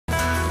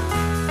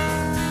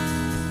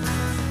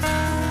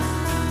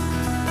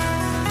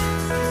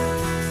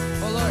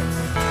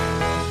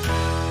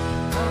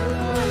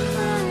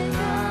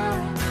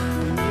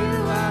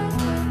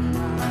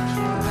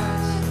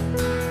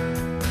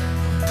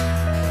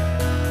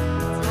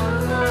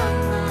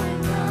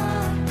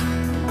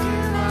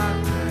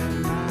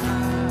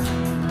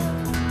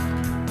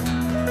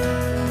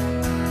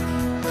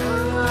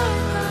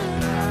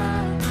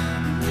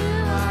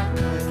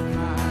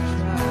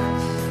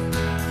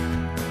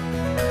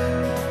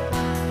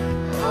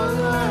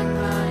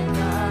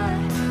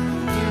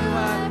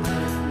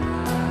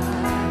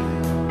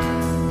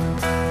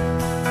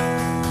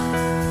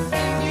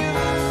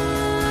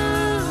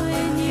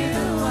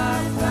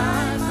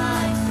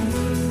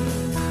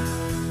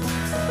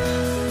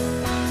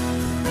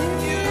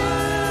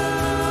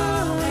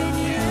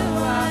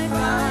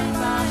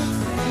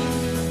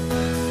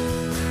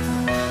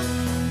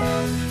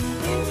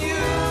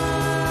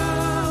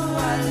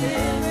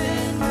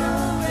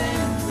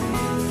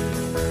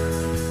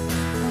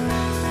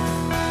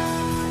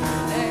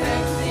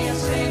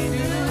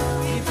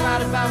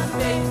by my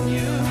faith in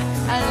you.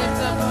 I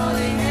lift up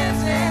holy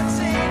hands and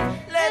sing,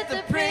 let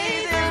the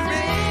praises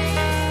ring.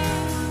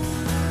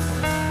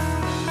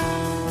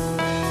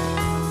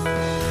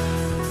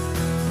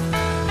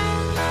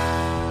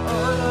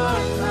 Oh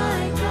Lord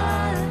my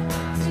God,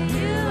 to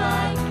you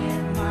I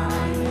give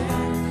my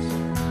yes.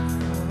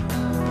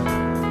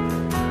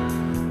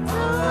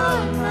 Oh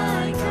Lord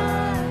my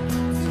God,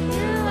 to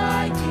you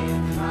I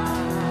give my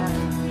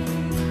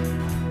need.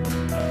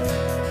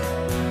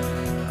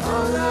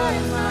 Oh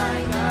Lord my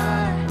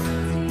God,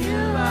 to you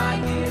I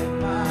give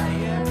my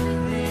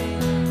everything.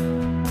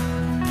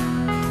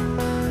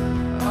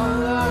 Oh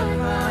Lord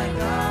my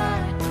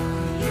God, to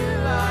you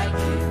I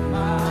give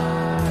my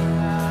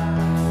life.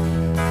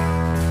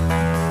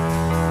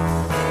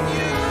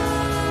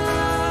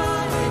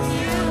 In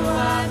you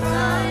I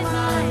find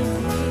my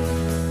peace.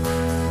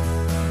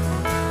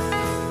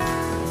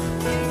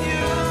 In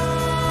you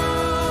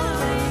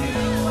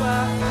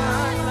I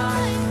find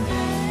my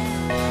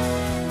strength.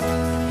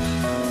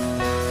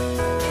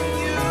 In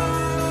you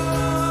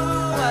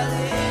I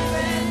live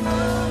and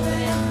move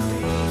and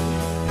breathe.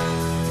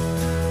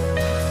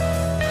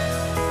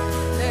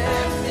 Let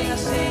everything I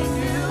say and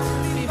do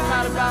be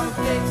founded by my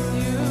faith in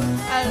you.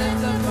 I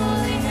lift up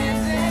holy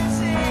hands and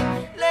sing,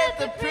 let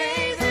the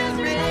praises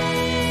ring.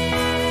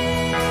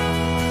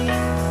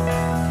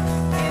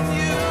 In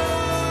you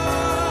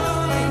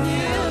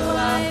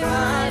I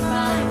find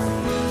my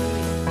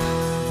peace.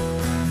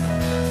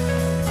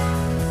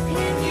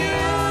 In you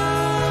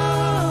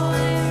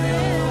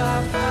I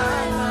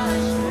find my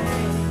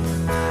strength.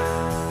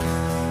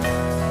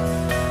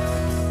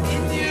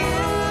 In you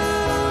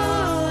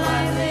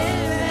I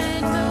live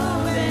and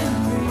move and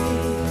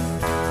breathe.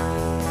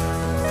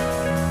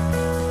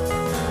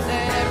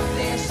 Let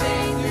everything I say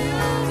and do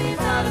be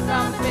founded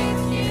on faith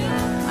in you.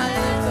 I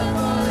lift up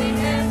holy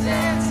hands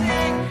and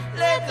sing,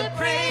 let the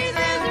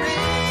praises ring.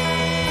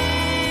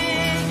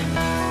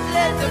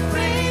 Let the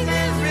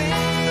praises ring.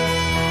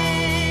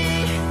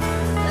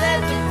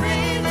 Let the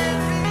praises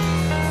ring.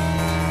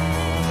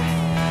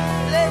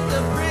 Let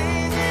the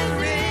praises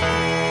ring.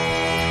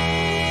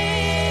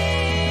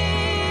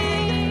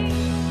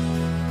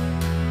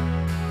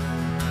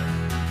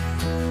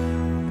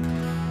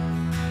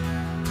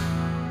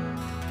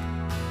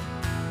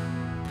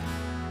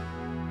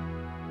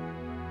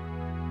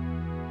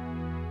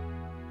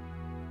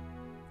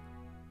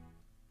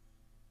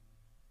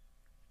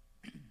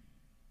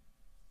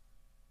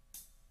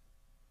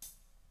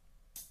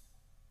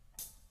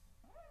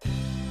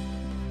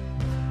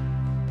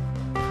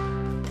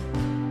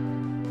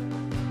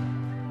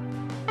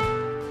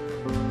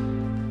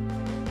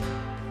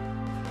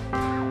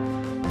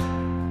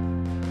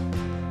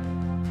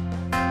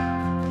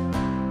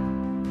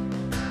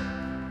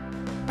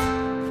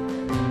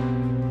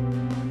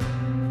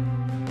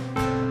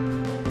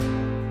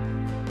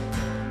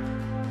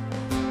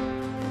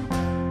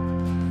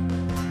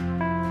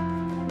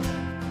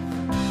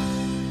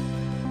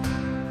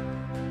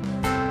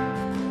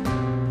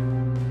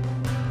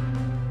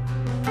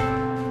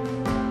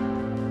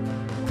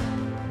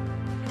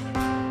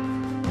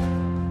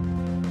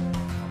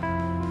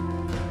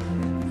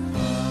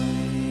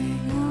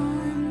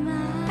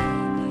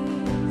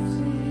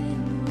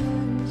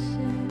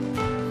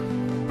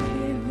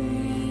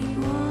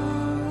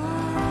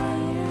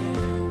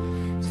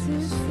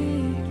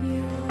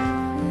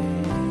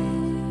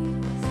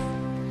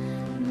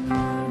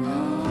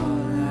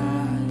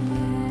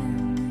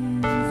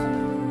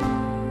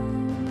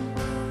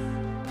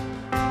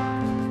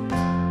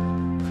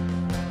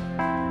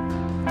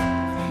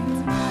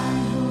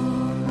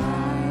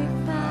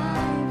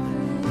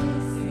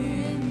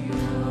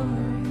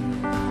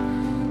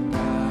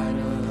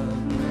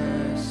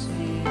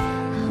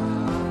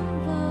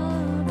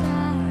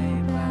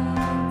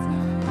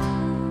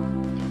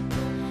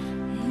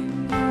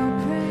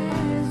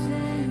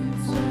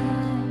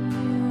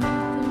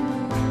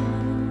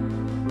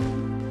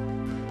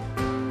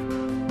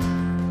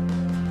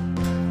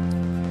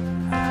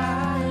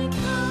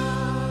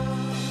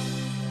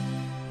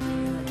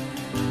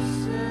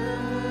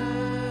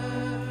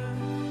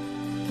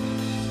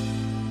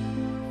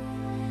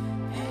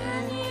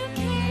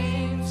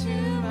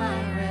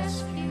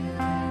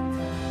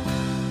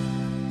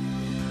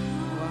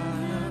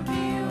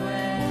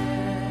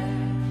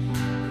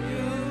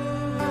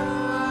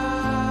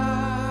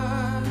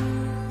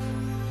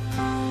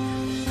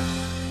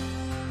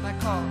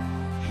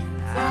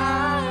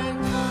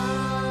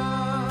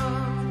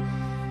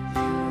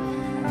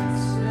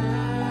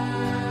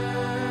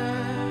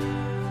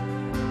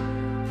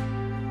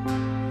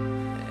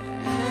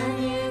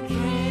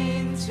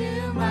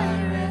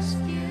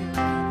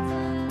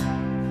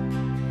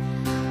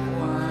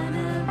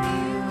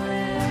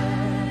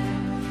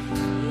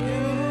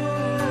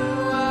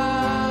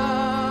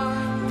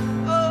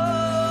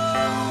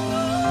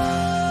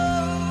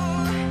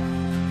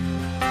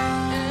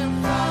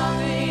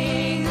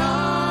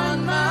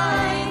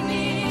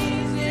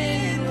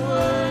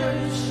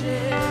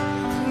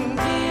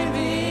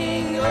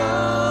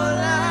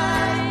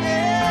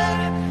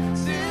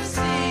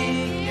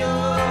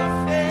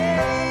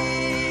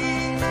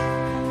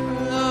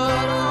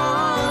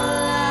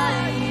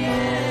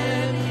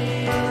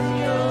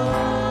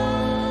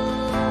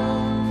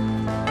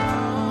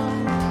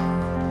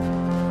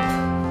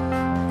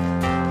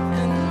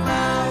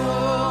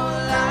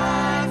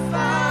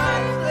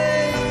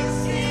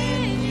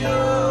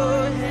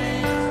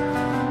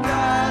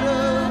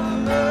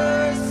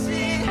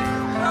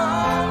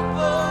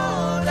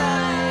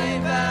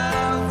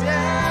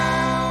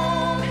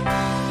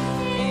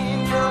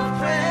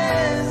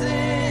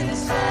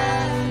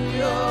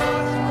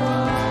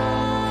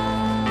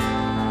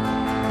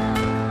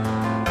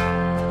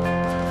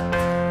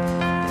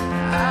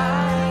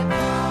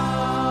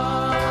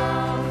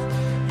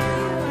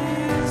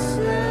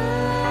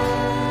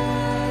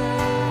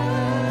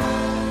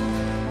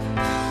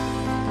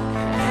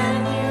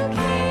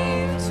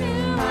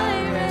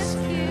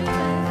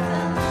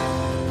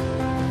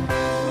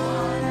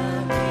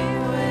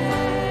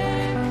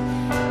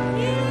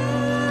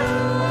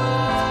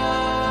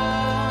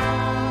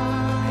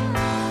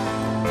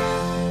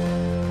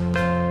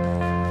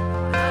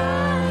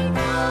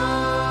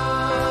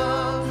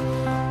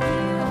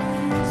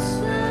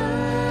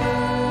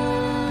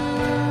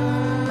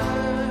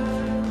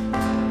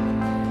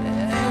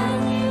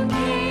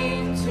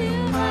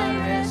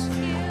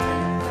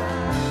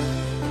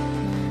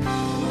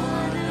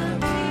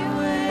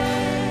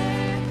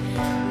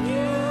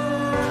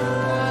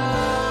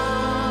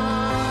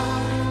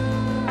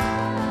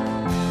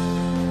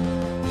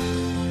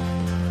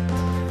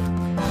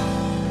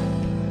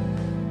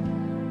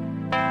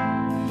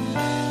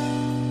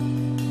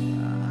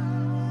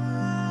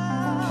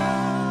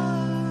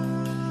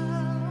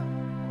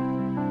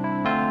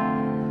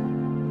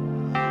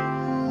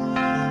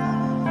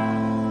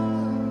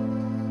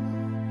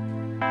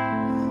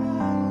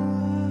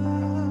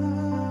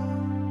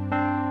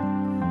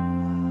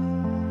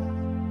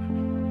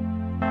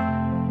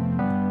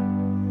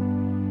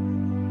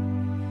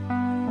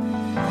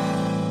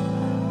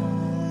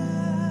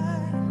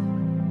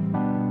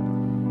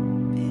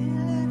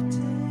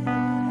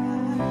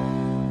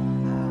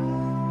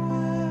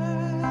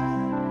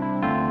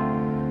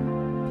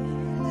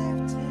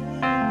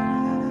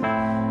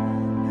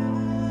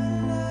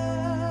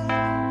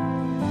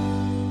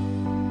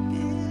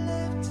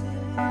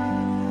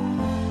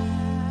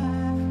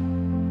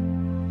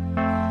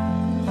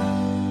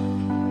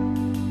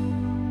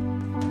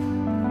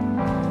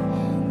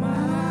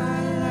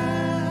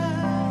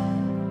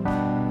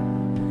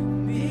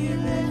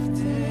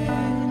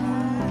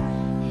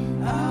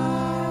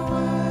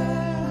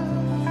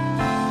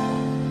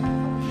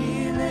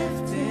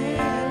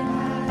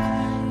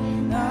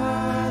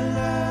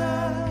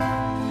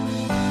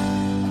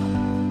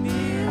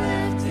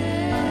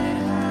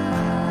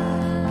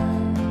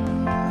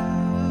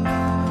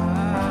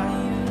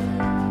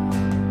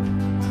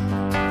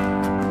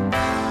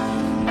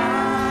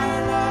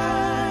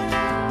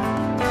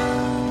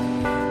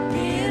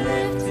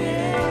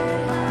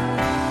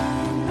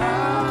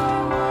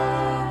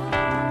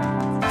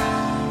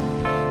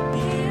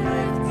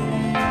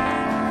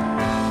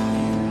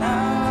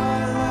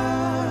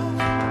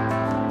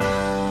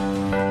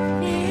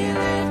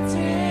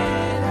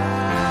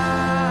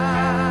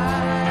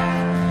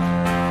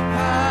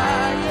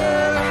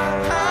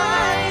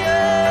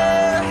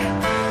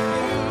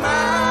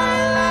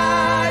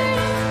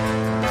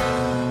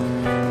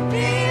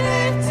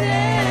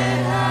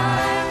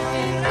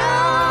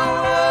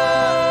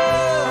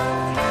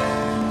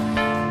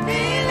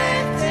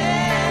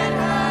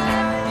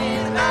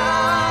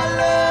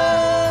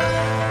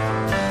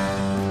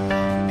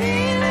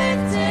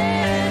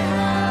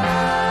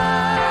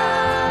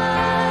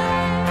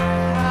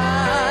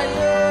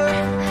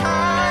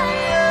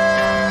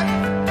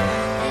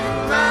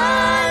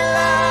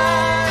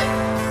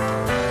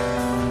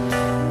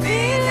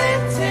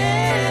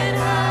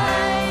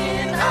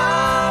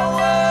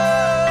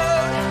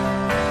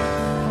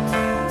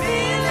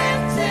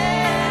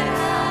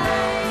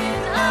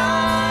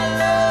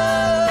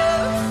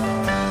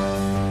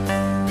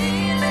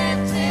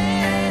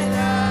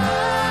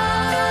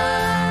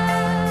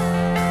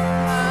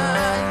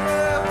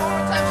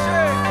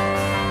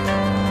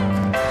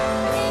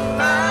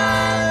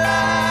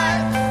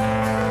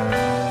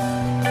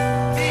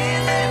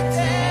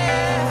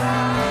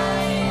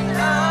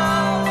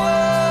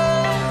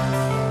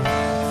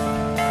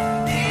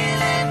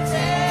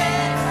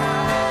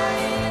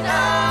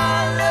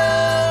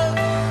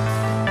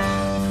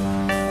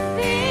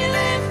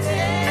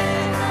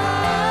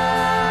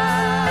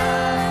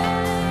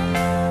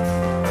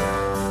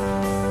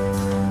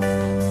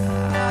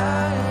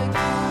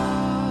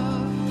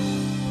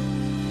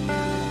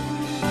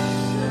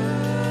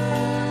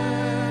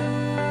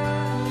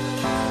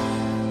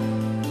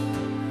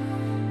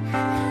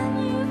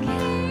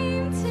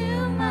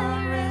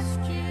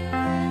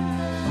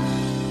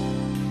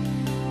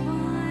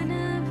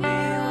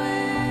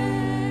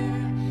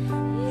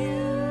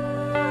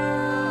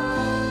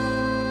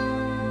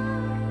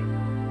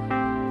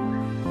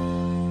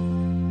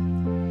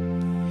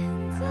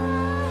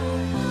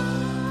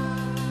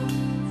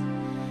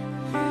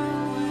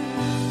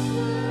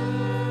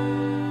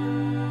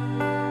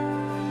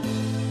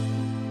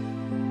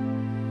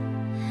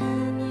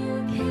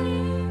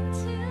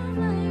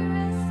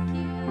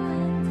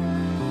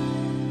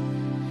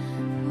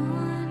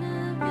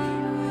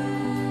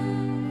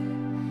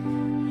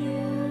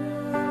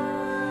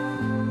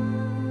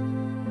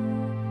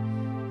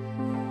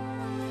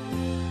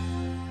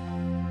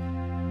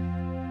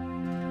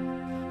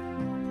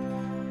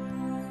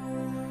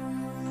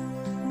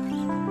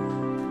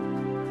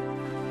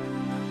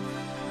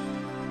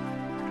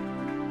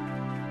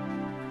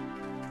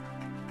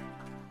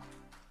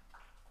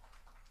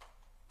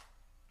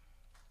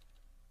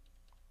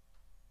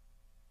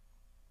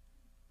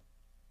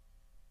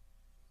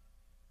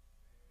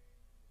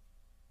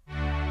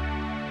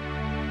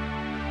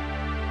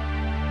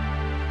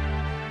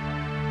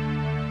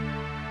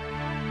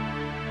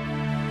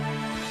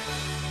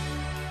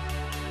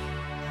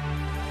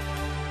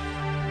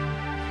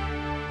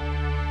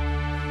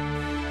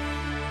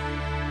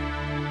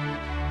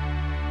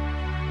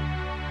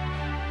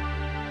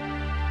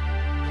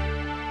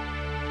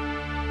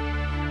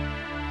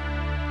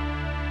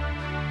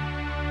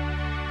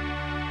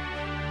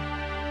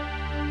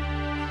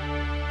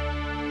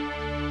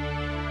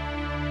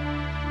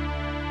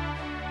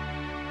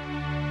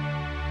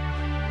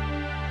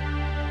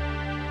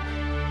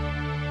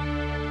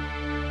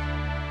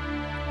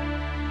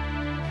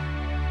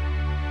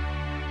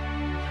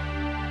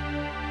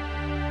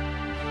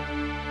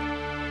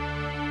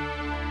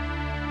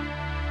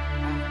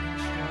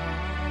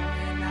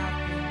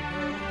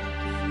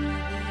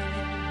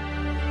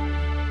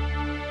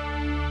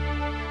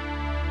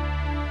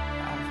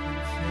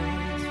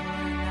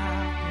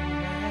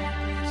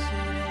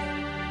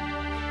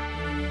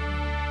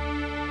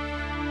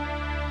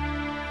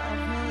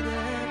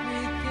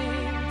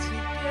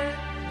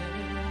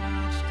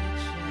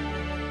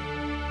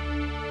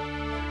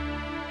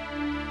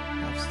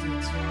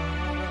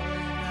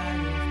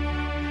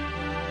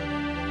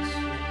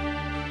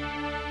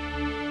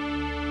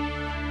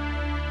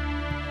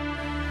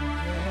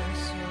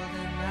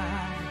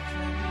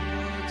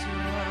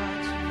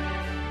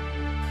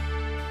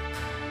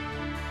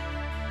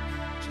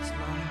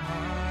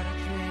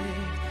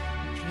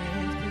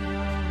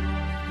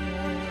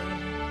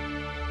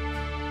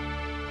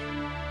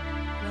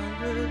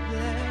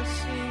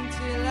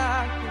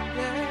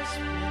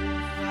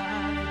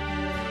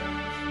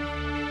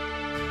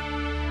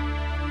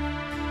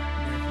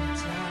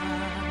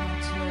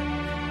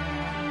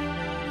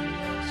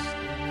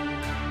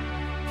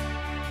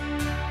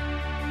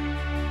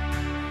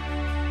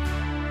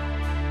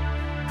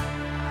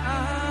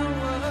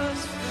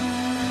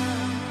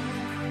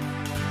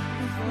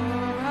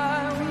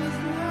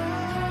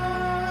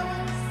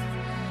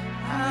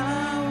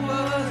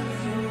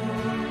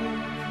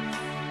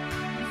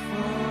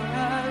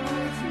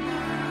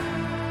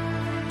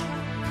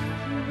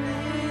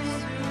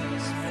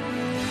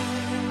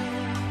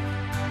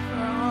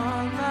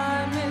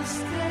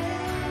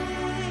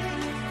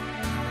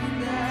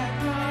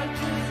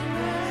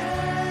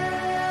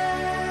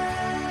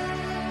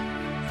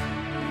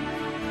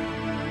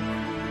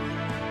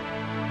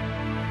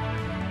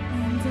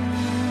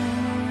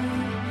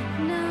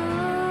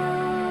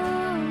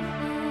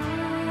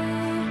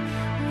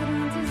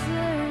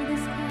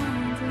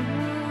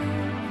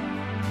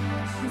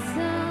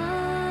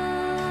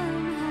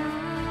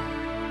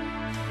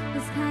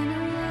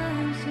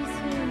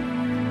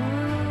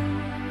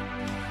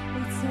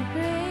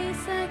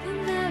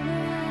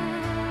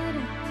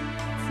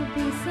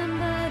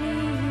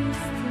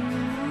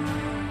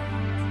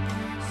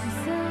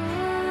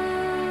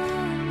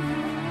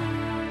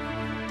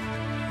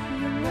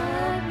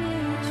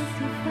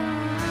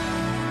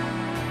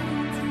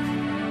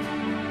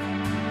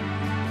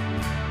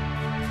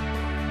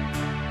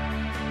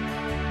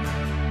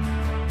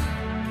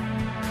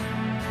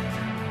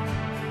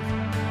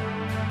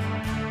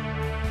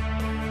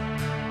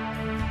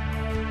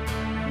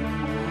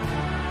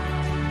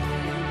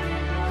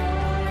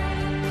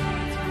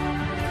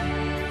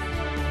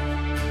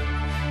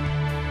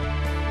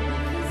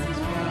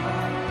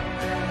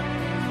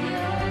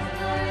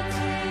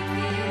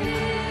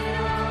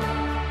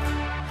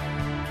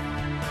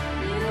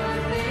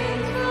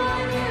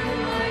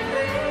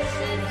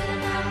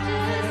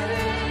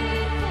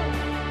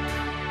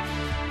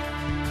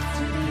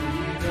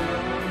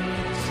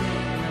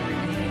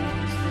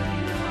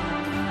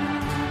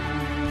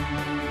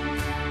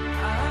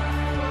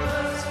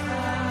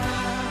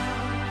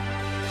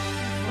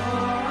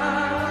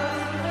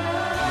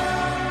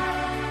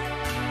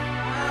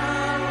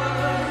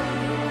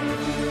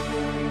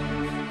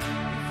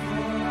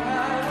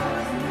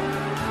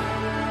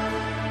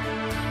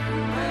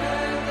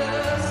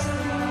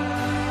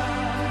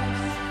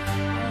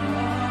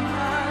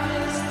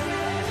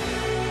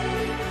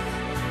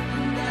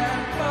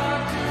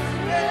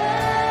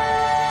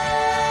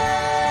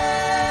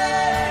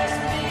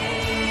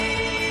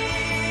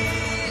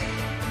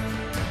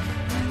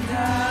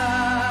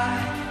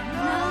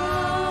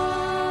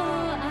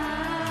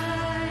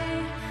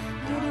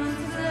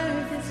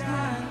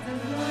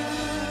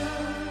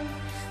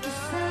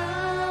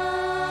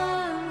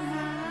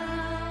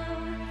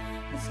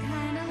 This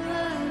kind of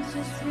love's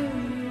just who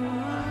you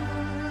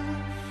are.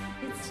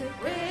 It's a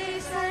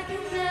grace I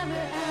can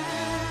never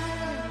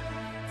add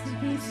to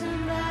be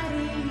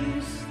somebody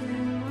you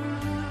still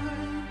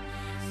want.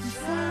 So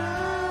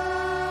somehow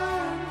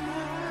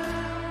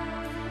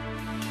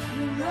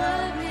you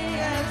love me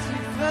as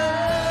you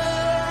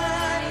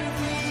find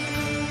me.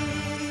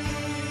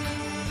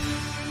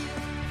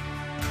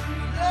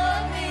 You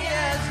love me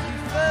as you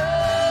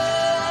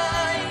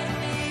find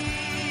me.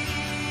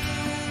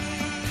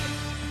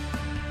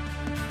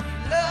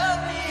 You love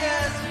me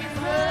as you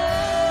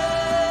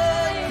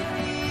find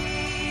me.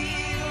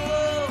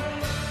 Oh,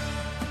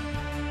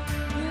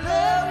 you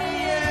love me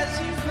as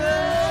you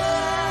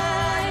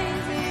find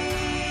me.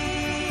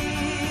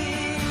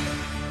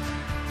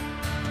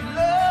 You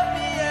love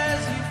me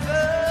as you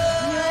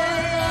find me.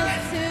 Your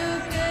love's too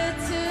good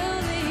to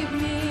leave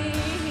me.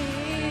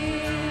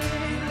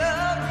 You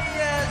love me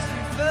as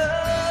you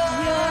find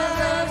me. Your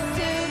love's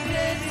too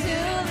good to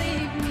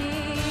leave me.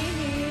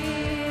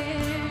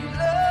 You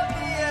love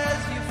me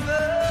as you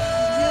find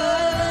me. Your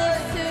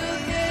love's too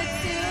good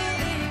to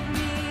leave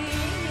me.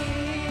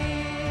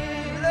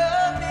 You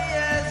love me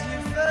as you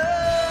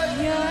find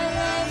me. Your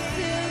love's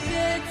too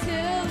good to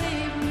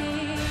leave me.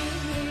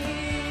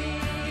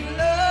 You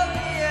love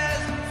me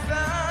as you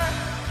find.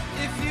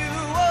 If you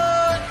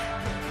want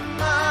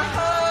my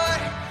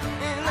heart,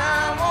 and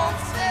I won't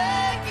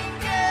second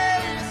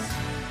guess,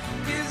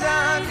 'cause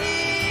I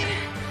need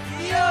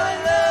your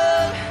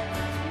love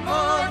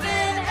more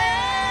than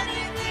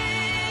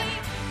anything.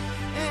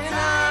 And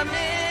I'm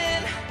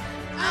in,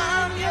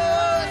 I'm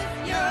yours.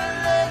 Your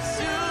love's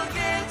too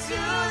good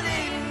to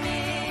leave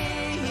me.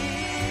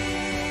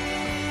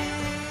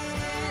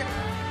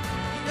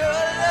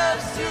 Your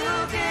love's too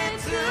good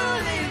to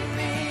leave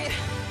me.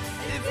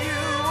 If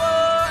you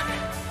want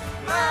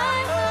my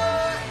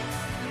heart,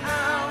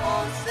 I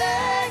won't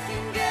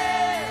second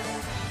guess,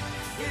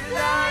 'cause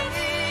I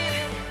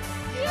need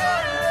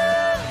your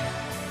love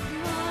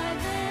more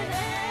than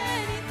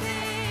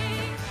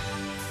anything.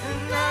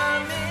 And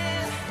I'm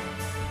in,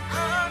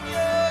 I'm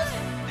yours.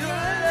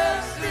 Your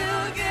love's too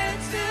good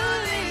to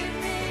leave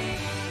me.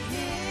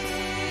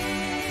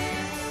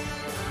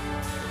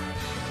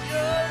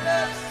 Your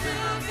love's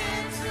too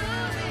good to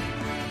leave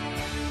me.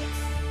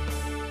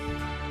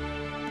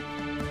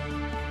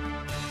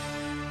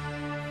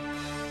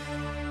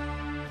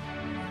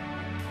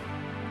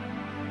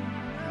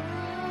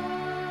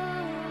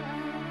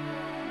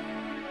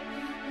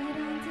 I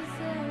don't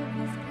deserve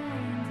this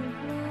kind of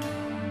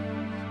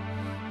love.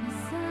 But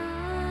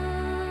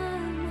somehow,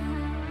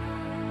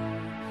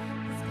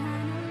 this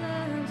kind of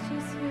love's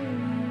just who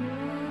you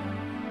are.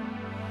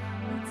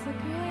 It's a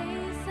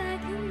grace I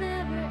can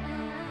never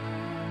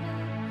add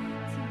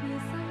to be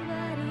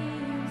somebody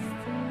you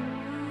still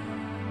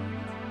want.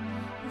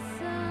 But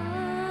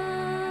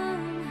somehow,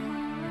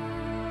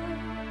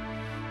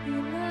 you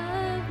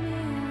love me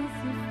as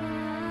you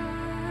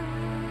find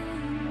me.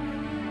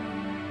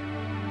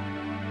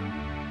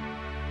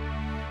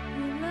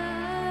 You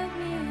love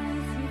me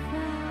as you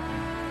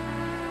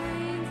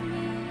find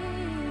me.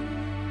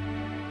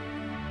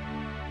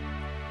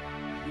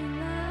 You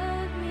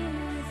love me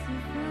as you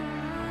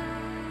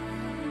find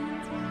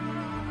me.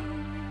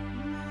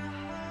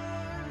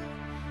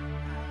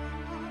 I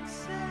won't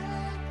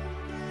second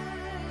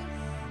guess,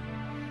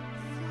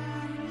 'cause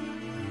I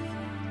need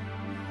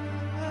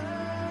your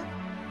love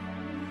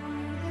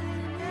more than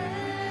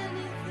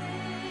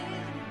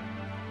anything.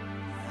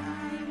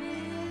 I'm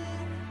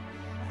in,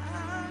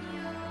 I'm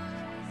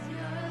yours.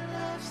 Your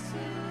love's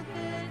too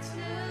good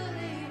to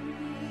leave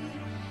me.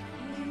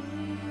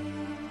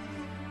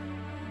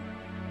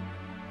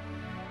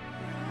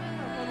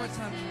 One more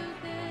time. Too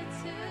good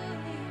to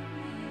leave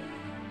me.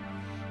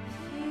 If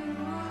you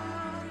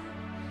want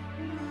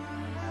my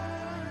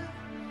heart,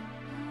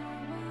 I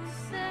won't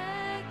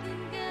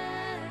second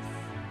guess,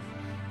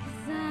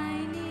 'cause I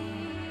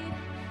need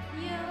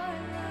your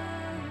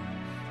love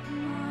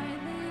more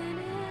than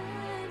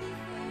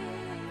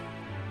anything.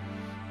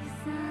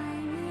 'Cause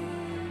I'm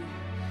in,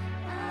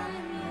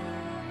 I'm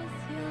yours.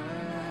 Your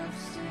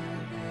love's too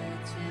good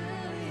to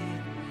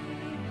leave me.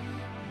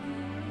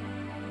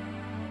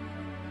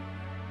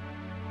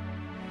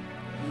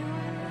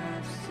 Your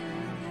love's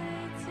too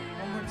good to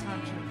One more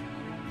time, leave me.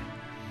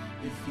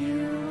 church. If you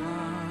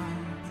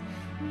want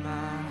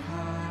my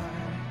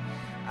heart,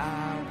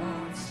 I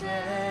won't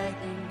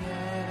second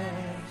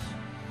guess,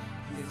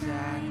 'cause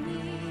I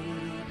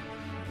need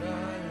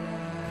your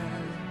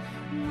love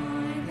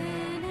more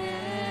than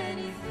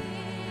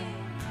anything.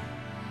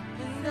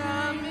 And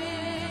I'm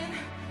in,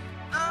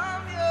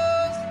 I'm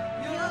yours.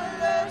 Your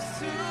love's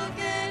too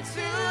good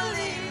to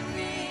leave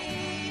me.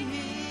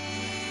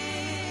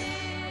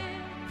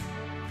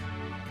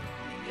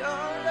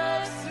 Your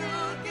love's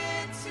too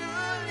good to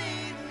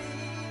leave me.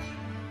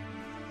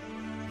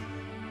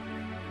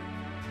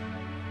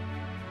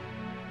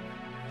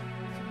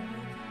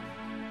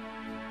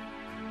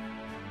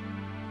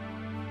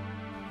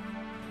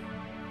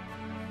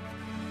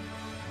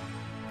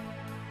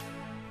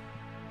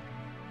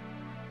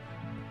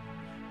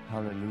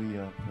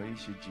 Hallelujah.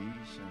 Praise you,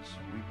 Jesus.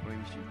 We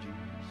praise you,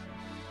 Jesus.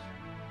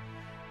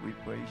 We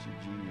praise you,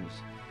 Jesus.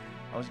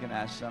 I was going to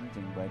ask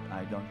something, but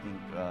I don't think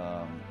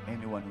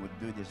anyone would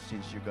do this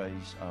since you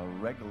guys are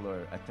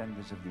regular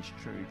attendants of this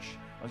church.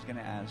 I was going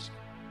to ask,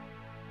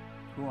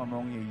 who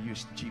among you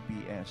used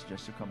GPS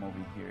just to come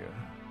over here?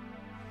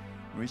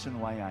 Reason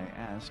why I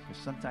ask is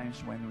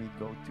sometimes when we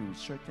go to a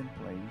certain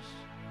place,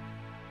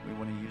 we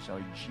want to use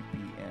our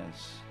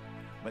GPS.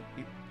 But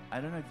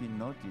I don't know if you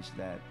noticed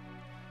that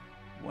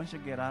once you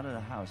get out of the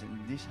house, and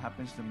this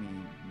happens to me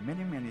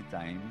many, many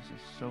times,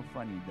 it's so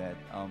funny that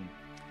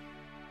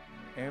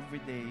every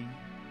day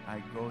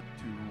I go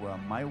to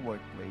my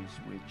workplace,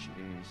 which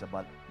is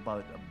about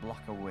a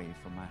block away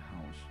from my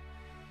house.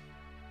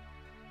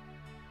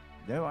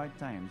 There are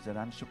times that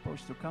I'm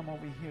supposed to come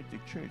over here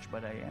to church,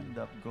 but I end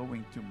up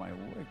going to my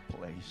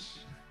workplace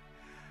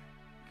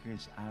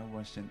because I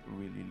wasn't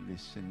really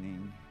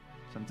listening.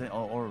 Sometimes,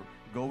 or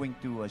going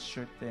to a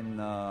certain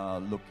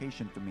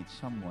location to meet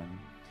someone,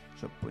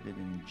 so put it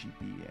in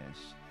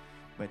GPS.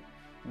 But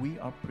we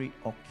are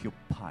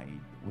preoccupied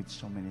with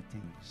so many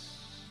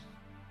things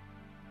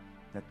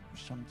that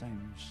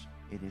sometimes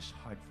it is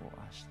hard for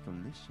us to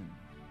listen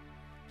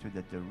to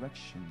the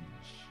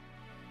directions,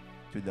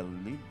 to the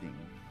leading.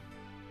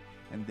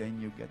 And then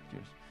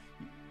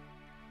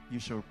you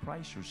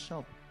surprise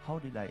yourself. How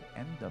did I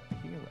end up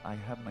here? I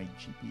have my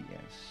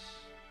GPS.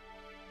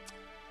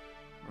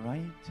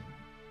 Right?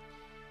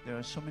 There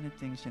are so many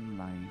things in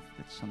life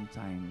that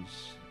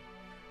sometimes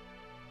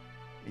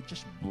it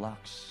just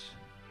blocks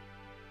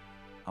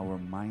our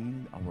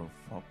mind, our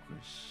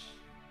focus.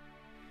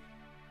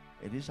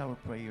 It is our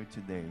prayer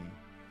today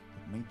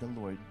that may the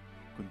Lord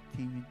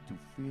continue to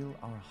fill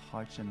our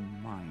hearts and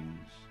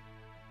minds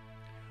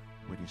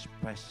with His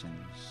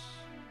presence.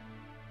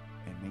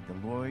 And may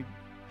the Lord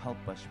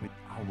help us with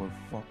our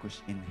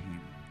focus in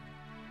Him.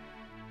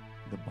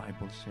 The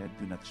Bible said,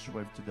 do not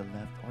swerve to the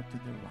left or to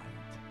the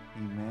right.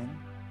 Amen?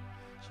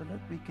 So that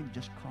we can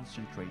just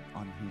concentrate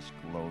on His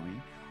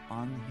glory,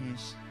 on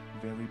His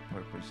very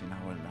purpose in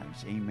our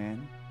lives.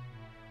 Amen?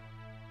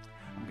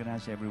 I'm going to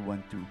ask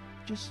everyone to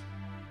just,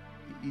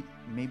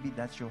 maybe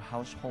that's your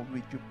household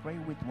with you. Pray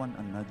with one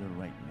another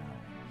right now.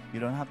 You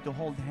don't have to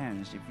hold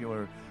hands if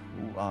you're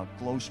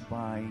close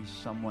by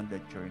someone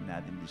that you're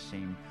not in the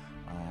same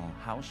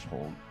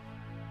household.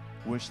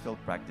 We're still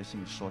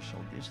practicing social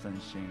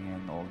distancing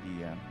and all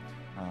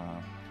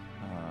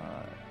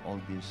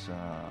this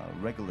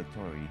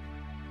regulatory.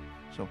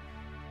 So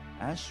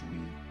as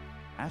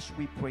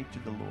we pray to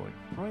the Lord,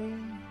 pray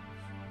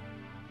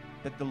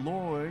that the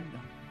Lord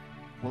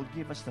will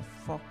give us the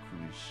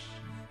focus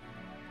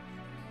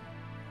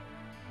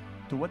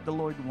to what the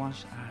Lord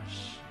wants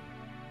us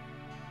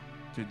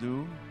to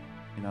do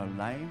in our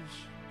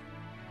lives,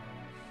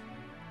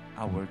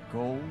 our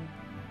goal.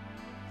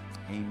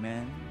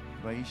 Amen.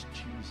 Praise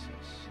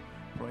Jesus.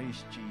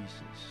 Praise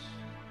Jesus.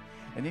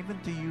 And even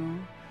to you,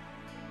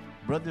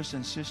 brothers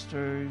and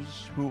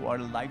sisters who are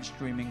live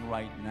streaming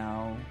right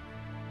now,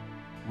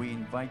 we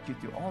invite you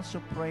to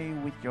also pray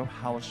with your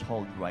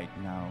household right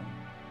now,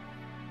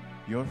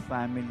 your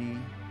family.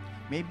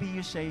 Maybe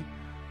you say,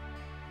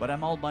 but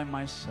I'm all by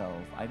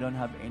myself. I don't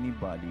have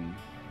anybody.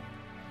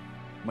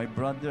 My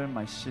brother,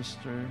 my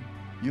sister,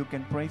 you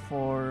can pray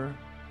for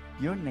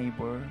your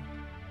neighbor,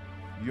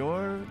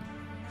 your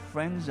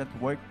friends at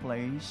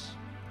workplace,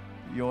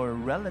 your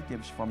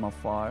relatives from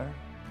afar.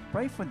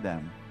 Pray for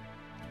them.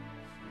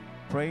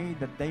 Pray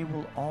that they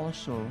will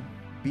also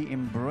be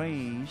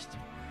embraced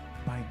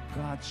by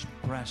God's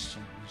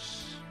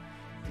presence.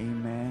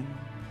 Amen.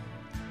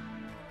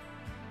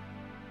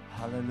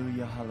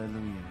 Hallelujah,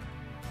 hallelujah.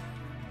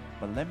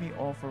 But let me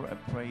offer a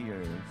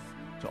prayer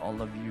to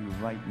all of you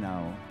right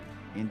now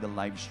in the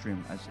live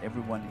stream as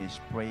everyone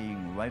is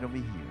praying right over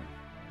here.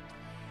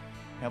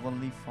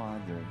 Heavenly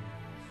Father,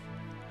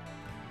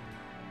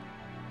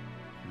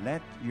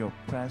 let your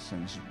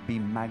presence be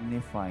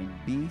magnified,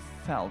 be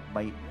felt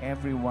by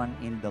everyone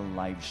in the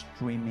live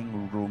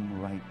streaming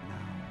room right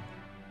now.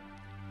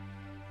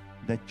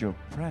 That your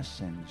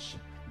presence,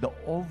 the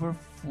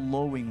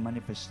overflowing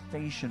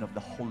manifestation of the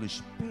Holy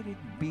Spirit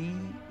be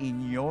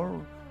in your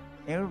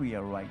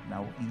area right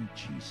now in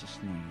Jesus'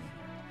 name.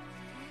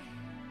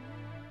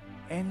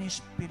 Any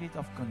spirit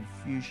of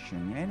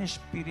confusion, any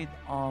spirit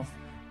of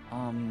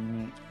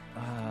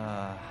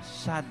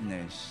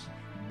sadness,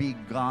 be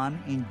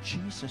gone in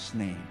Jesus'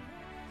 name.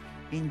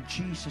 In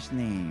Jesus'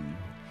 name.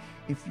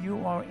 If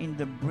you are in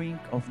the brink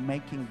of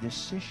making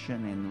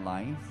decision in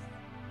life,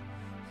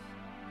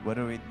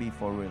 whether it be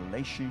for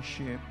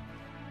relationship,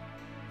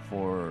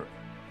 for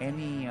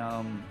any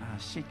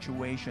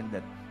situation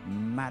that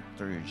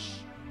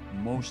matters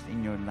most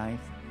in your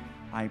life,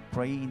 I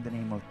pray in the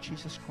name of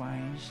Jesus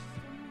Christ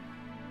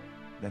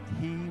that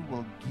He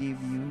will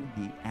give you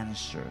the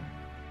answer.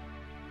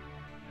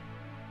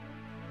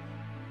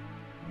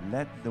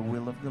 Let the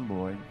will of the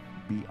Lord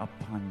be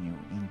upon you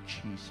in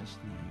Jesus'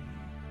 name.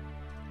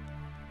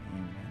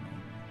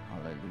 Amen.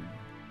 Hallelujah.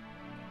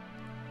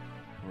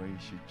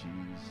 Praise you,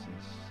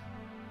 Jesus.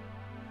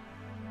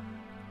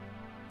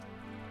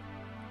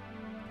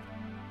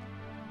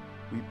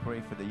 we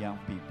pray for the young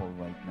people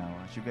right now.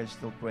 As you guys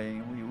still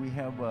praying, we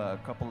have a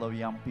couple of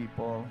young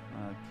people,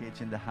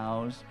 kids in the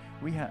house.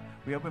 We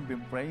haven't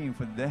been praying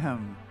for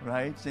them,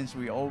 right, since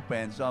we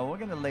opened. So we're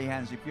gonna lay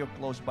hands. If you're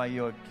close by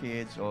your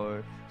kids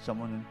or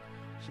someone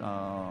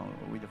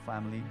with a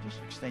family, just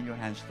extend your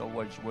hands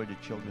towards where the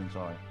children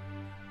are.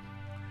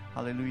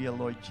 Hallelujah,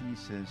 Lord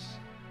Jesus.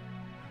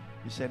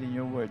 You said in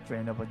your word,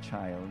 train up a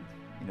child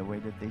in the way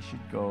that they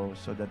should go,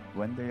 so that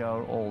when they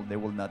are old, they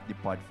will not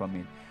depart from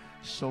it.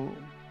 So,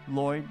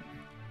 Lord,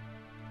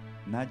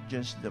 not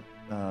just the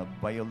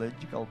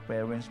biological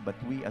parents, but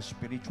we as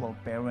spiritual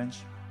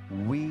parents,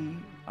 we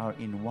are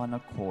in one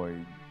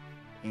accord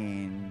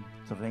in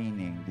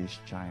training this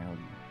child.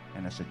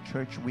 And as a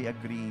church, we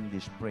agree in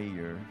this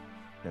prayer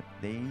that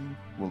they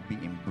will be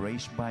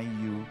embraced by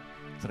you,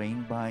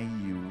 trained by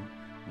you,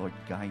 Lord,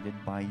 guided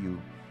by you,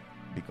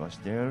 because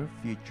their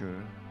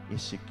future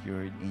is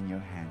secured in your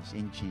hands.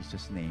 In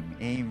Jesus' name,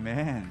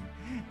 amen.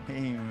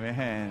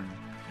 Amen.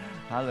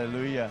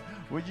 Hallelujah.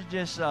 Would you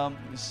just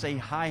say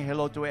hi,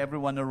 hello to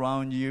everyone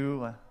around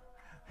you?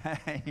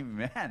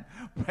 Amen.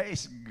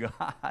 Praise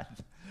God.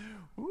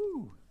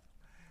 Woo.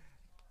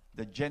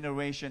 The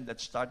generation that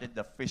started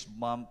the fist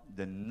bump,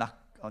 the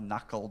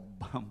knuckle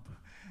bump,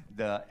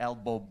 the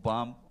elbow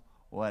bump,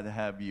 what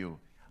have you.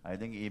 I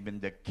think even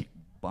the kick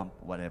bump,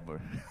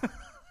 whatever.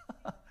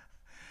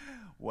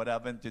 What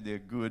happened to the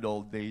good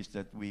old days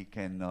that we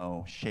can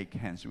now shake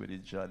hands with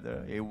each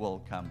other? It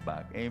will come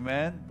back.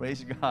 Amen.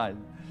 Praise God.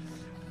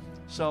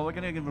 So we're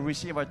going to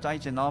receive our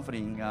tithes and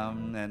offering.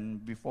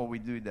 And before we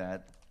do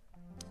that,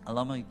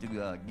 allow me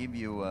to give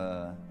you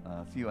a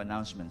few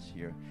announcements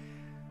here.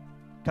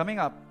 Coming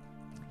up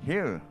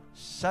here,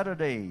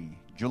 Saturday,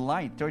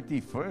 July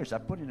 31st. I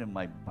put it in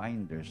my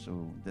binder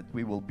so that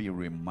we will be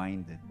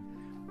reminded.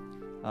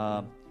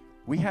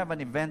 We have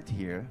an event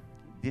here.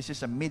 This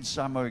is a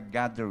midsummer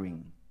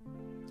gathering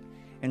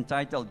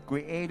entitled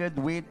Created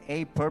with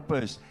a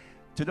Purpose.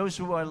 To those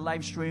who are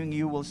live streaming,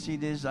 you will see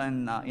this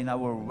on, in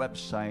our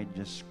website.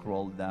 Just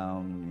scroll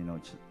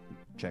down,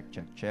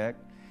 check.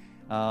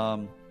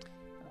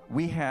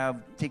 We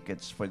have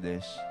tickets for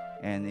this,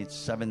 and it's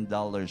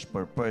 $7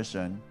 per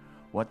person.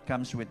 What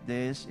comes with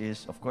this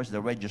is, of course,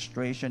 the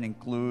registration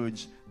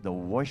includes the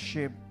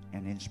worship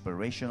and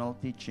inspirational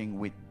teaching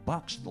with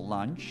boxed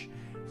lunch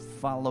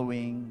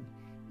following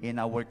in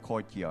our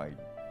courtyard.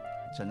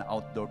 It's an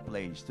outdoor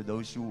place. To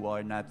those who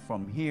are not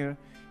from here,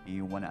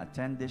 you want to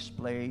attend this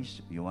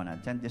place, you want to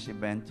attend this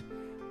event,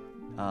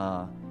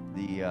 of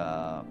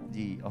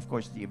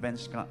course, the event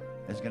is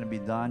going to be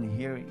done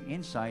here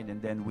inside,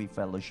 and then we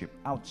fellowship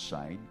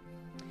outside.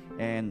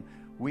 And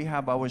we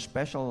have our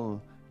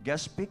special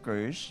guest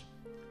speakers,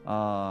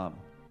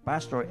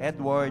 Pastor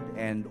Edward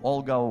and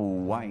Olga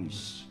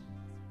Weiss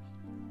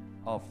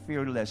of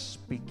Fearless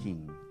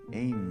Speaking.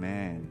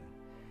 Amen.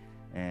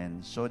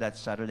 And so that's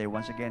Saturday.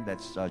 Once again,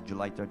 that's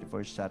July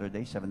 31st,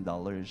 Saturday,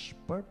 $7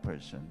 per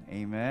person.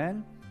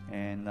 Amen.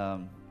 And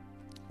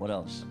what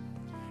else?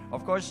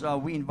 Of course,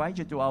 we invite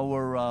you to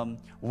our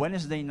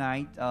Wednesday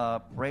night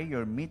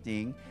prayer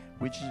meeting,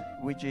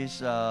 which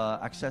is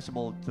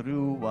accessible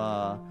through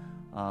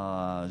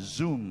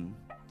Zoom.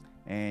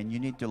 And you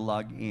need to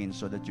log in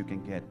so that you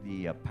can get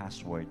the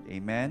password.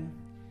 Amen.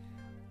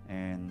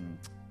 And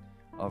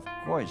of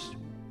course,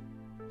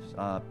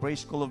 Praise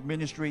School of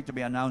Ministry to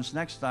be announced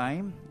next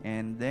time.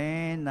 And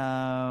then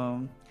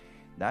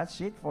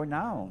that's it for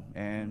now.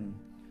 And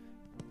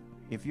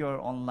if you're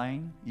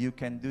online, you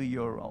can do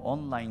your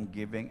online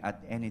giving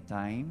at any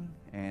time.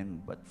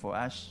 But for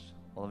us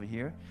over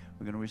here,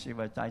 we're going to receive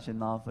our tithes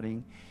and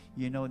offering.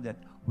 You know that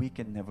we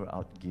can never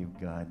outgive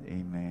God.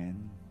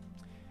 Amen.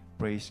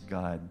 Praise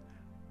God.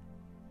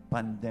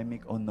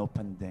 Pandemic or no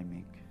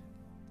pandemic,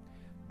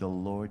 the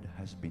Lord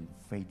has been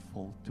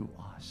faithful to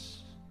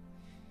us.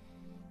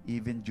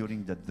 Even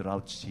during the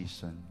drought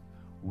season,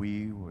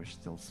 we were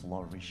still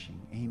flourishing.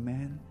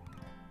 Amen.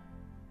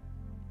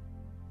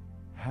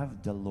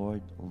 Have the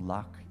Lord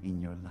luck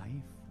in your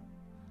life?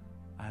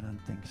 I don't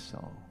think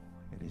so.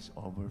 It is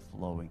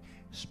overflowing,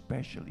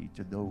 especially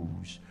to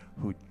those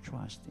who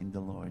trust in the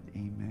Lord.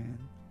 Amen.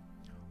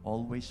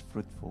 Always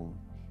fruitful,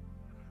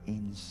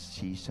 in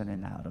season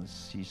and out of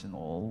season,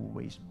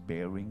 always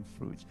bearing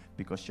fruits,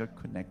 because you're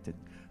connected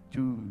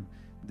to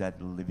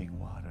that living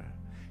water.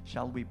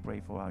 Shall we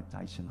pray for our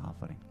tithes and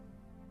offering?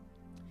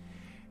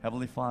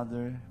 Heavenly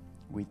Father,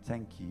 we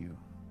thank you.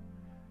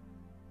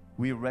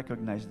 We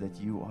recognize that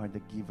you are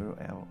the giver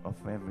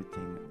of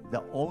everything,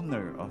 the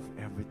owner of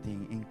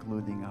everything,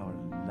 including our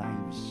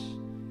lives,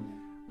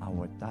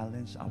 our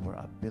talents, our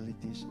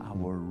abilities,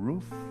 our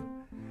roof,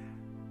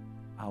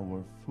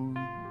 our food,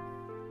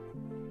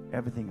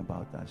 everything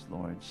about us,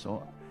 Lord.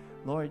 So,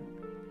 Lord,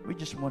 we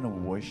just want to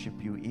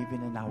worship you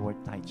even in our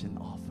tithes and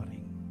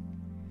offering.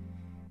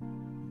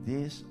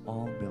 This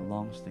all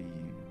belongs to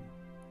you.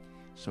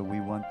 So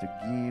we want to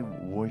give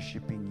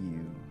worshiping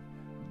you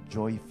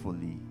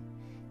joyfully.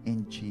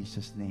 In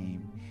Jesus'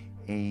 name,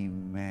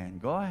 amen.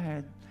 Go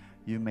ahead.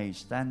 You may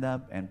stand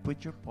up and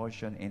put your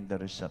portion in the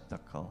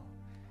receptacle.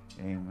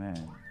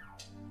 Amen.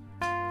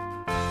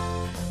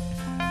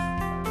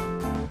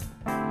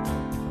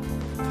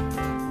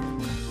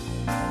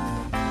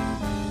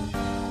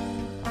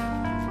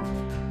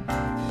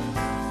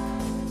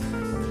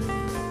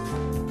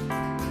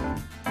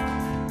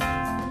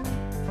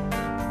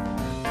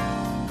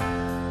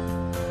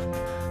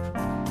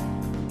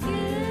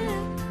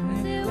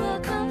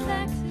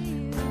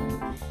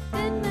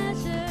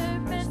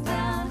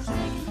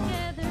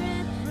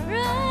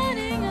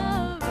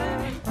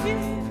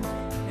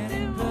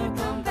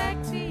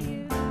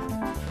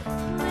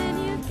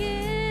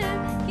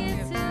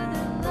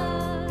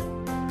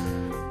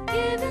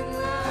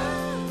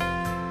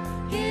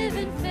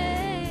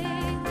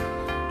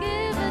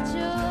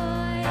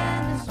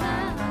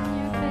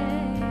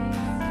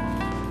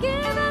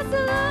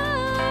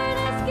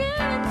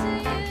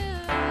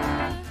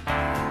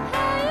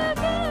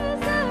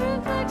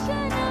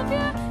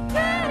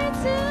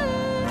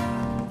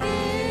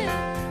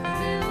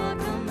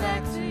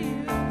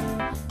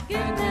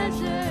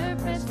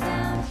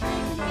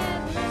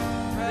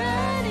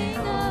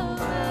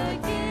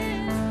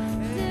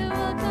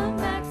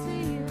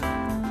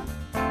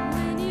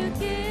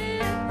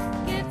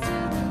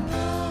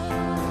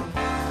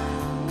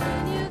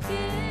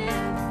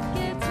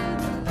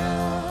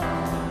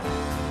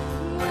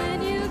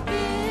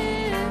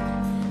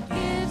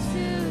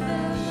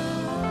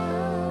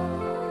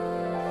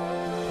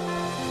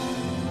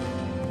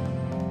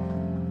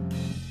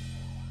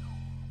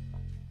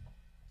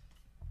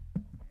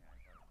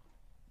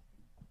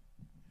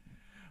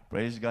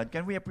 Praise God.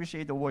 Can we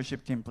appreciate the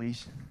worship team,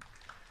 please?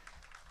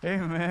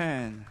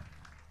 Amen.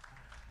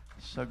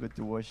 So good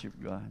to worship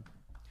God.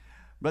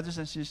 Brothers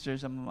and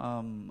sisters,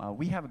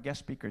 we have a guest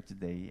speaker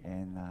today,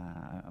 and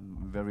I'm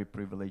very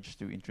privileged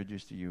to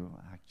introduce to you,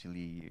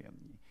 actually,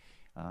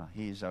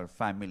 he is our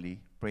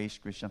family, Praise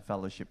Christian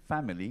Fellowship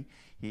family.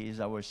 He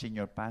is our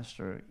senior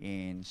pastor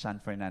in San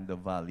Fernando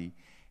Valley,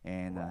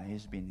 and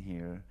he's been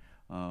here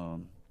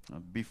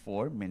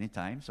before many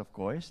times, of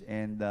course,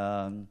 and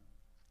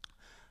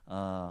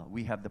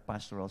we have the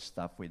pastoral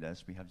staff with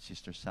us. We have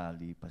Sister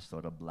Sally,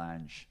 Pastora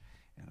Blanche,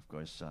 and of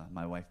course,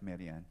 my wife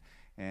Marianne.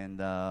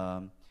 And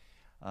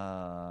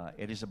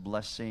it is a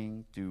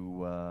blessing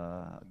to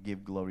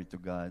give glory to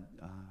God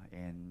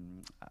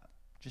and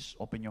just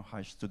open your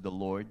hearts to the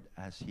Lord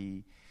as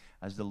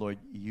the Lord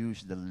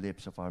used the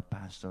lips of our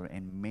pastor,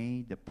 and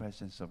may the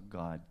presence of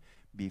God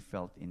be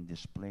felt in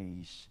this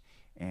place,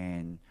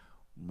 and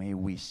may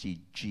we see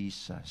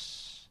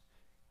Jesus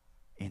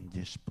in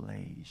this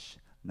place.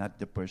 Not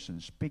the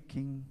person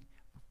speaking.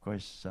 Of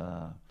course,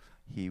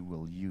 he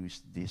will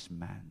use this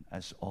man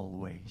as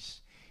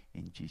always.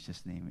 In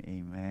Jesus' name,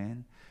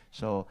 amen.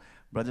 So,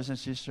 brothers and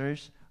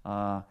sisters,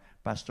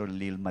 Pastor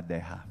Lil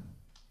Madeja.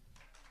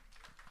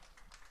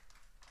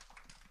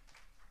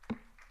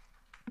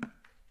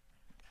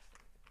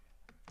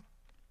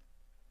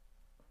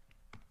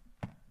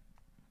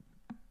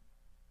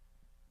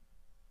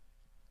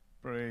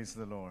 Praise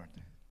the Lord.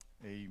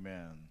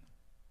 Amen.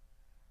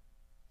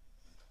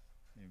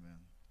 Amen.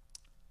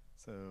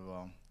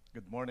 So,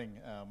 good morning,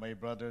 my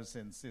brothers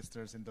and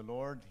sisters in the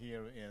Lord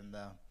here in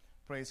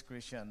Praise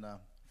Christian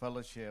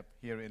Fellowship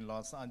here in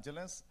Los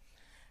Angeles.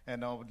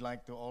 And I would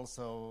like to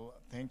also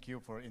thank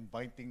you for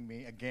inviting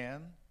me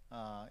again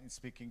in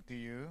speaking to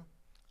you.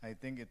 I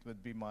think it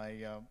would be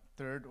my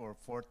third or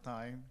fourth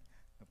time.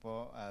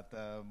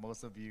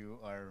 Most of you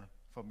are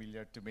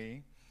familiar to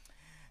me.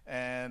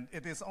 And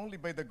it is only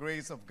by the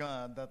grace of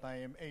God that I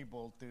am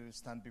able to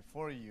stand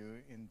before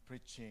you in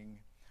preaching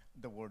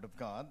the Word of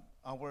God.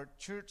 Our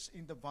church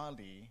in the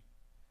Valley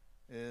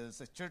is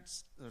a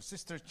church, a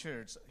sister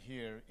church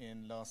here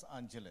in Los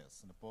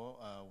Angeles.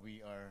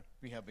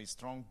 We have a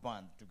strong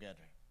bond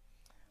together.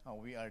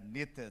 We are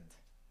knitted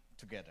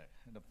together,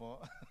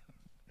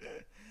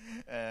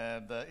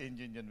 and in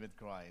union with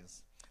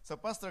Christ. So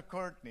Pastor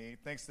Courtney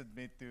texted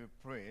me to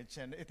preach,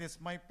 and it is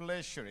my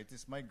pleasure, it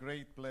is my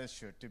great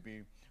pleasure to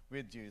be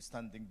with you,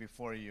 standing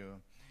before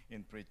you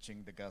in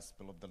preaching the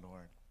gospel of the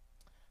Lord.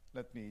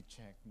 Let me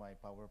check my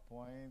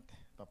PowerPoint.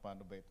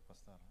 Paano ba ito,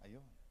 Pastor?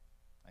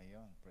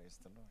 Ayun, praise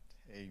the Lord.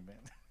 Amen.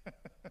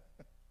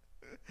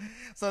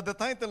 So the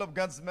title of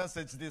God's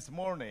message this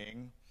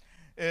morning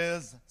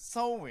is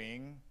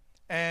Sowing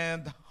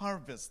and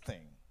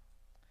Harvesting.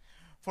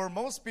 For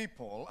most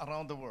people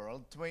around the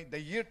world, the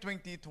year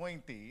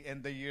 2020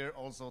 and the year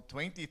also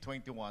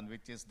 2021,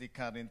 which is the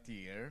current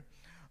year,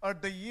 are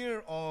the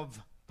year of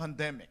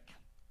pandemic.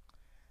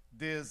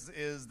 This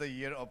is the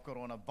year of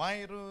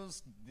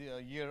coronavirus,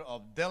 the year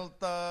of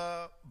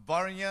Delta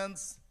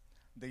variants,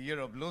 the year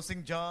of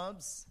losing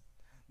jobs,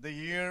 the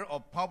year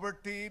of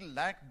poverty,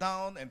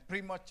 lockdown, and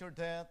premature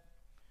death.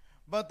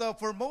 But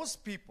for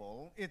most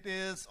people, it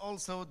is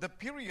also the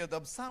period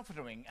of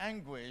suffering,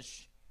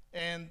 anguish,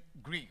 and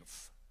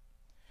grief.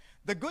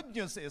 The good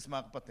news is,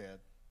 mga kapatid,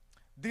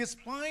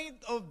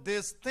 despite of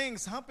these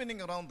things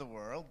happening around the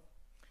world,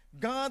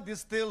 God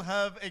still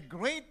have a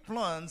great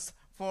plans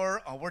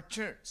for our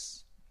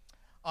church.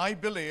 I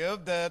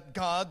believe that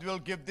God will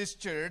give this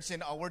church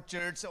and our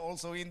church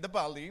also in the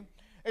valley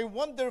a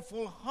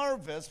wonderful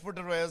harvest for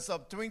the rest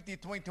of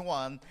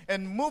 2021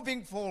 and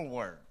moving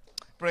forward.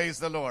 Praise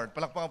the Lord.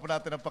 Palakpakan po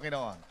natin ang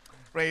Panginoon.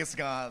 Praise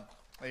God.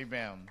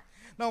 Amen.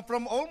 Now,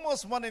 from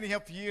almost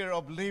 1.5 years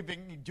of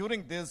living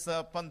during this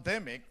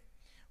pandemic,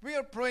 we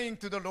are praying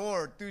to the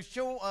Lord to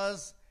show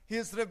us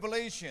His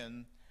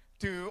revelation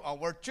to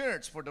our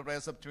church for the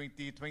rest of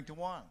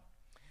 2021.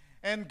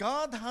 And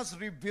God has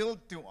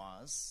revealed to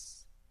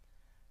us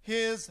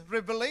His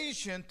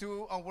revelation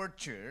to our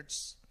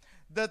church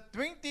that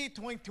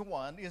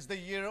 2021 is the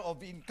year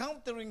of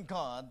encountering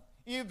God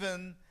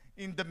even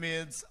in the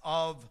midst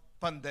of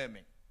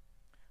pandemic.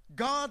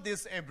 God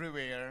is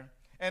everywhere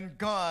and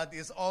God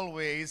is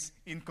always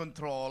in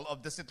control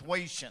of the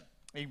situation.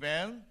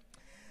 Amen?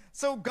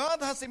 So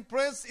God has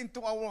impressed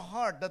into our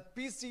heart that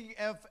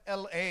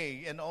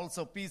PCF-LA and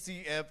also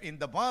PCF in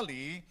the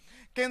Valley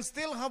can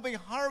still have a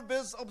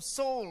harvest of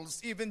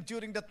souls even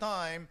during the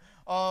time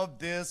of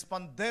this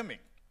pandemic.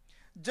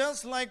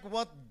 Just like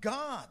what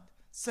God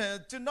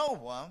said to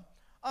Noah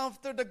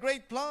after the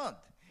great flood.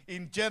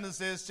 In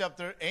Genesis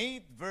chapter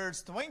 8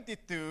 verse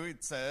 22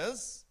 it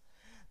says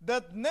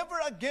that never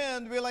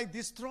again will I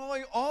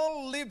destroy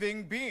all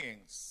living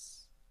beings.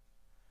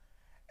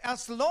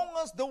 As long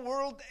as the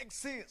world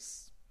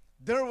exists,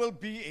 there will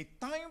be a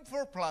time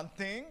for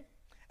planting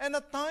and a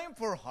time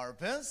for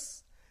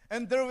harvest,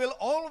 and there will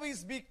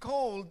always be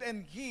cold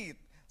and heat,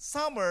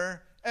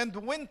 summer and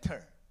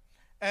winter,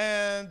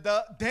 and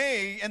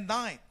day and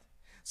night.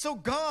 So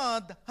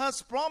God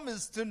has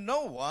promised to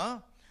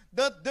Noah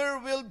that there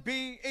will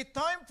be a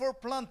time for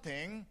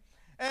planting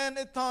and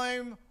a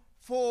time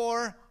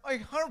for a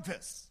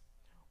harvest.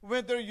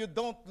 Whether you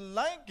don't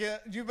like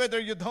it, whether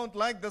you don't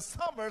like the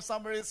summer,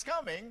 summer is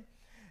coming,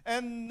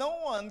 and no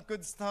one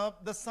could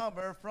stop the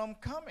summer from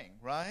coming,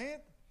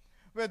 right?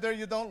 Whether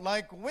you don't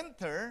like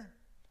winter,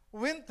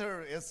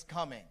 winter is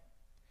coming.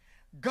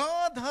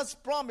 God has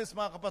promised,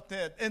 mga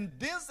kapatid, and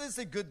this is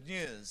a good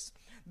news,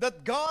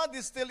 that God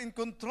is still in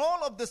control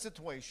of the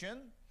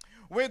situation,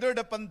 whether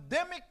the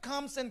pandemic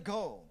comes and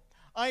goes.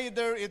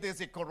 Either it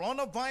is a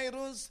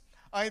coronavirus,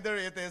 either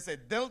it is a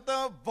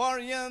Delta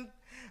variant.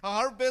 A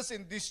harvest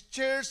in this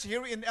church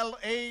here in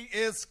LA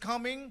is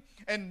coming,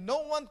 and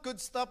no one could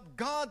stop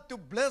God to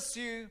bless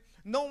you.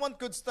 No one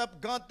could stop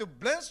God to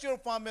bless your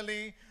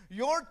family,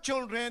 your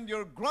children,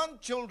 your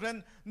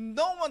grandchildren.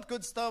 No one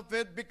could stop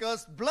it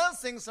because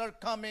blessings are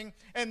coming,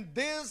 and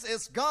this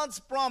is God's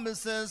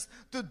promises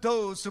to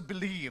those who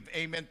believe.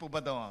 Amen po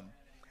ba doon?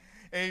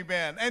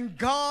 Amen. And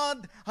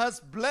God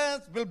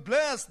will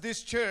bless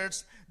this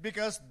church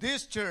because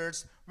this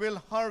church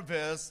will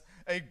harvest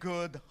a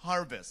good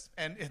harvest,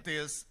 and it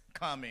is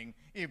coming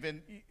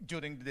even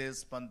during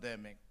this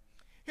pandemic.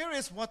 Here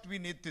is what we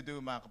need to do,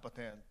 mga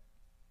kapatid.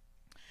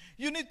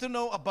 You need to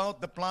know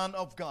about the plan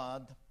of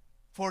God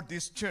for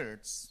this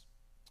church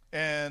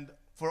and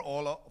for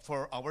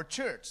our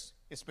church,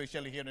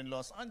 especially here in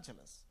Los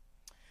Angeles.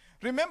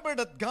 Remember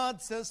that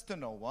God says to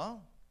Noah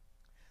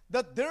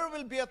that there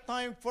will be a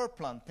time for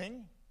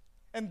planting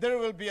and there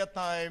will be a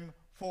time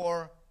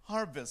for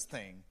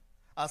harvesting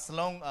as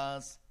long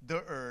as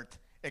the earth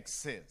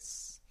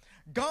exists.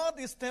 God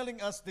is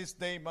telling us this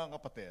day, mga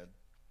kapatid,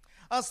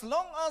 as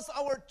long as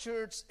our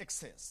church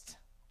exists,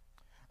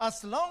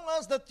 as long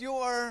as that you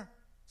are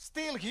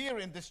still here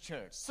in this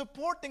church,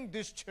 supporting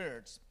this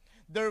church,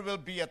 there will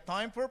be a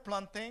time for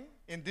planting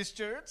in this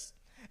church,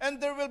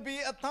 and there will be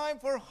a time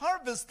for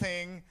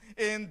harvesting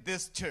in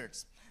this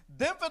church.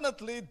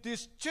 Definitely,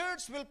 this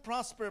church will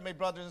prosper, my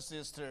brothers and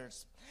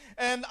sisters.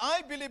 And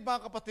I believe,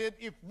 mga kapatid,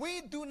 if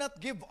we do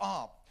not give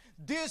up,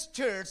 this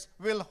church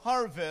will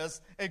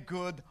harvest a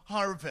good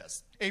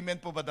harvest. Amen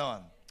po ba doon?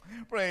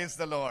 Praise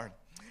the Lord.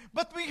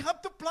 But we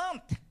have to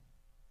plant.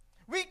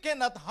 We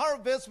cannot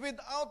harvest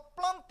without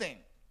planting.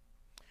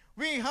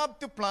 We have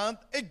to plant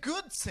a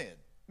good seed,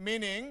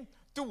 meaning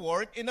to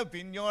work in a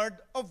vineyard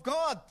of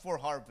God for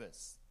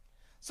harvest.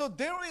 So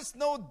there is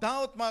no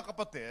doubt, mga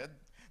kapatid,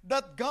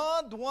 that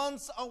God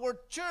wants our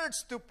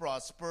church to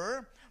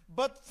prosper,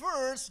 but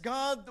first,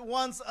 God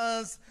wants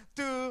us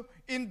to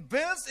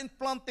invest in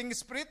planting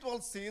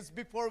spiritual seeds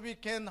before we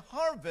can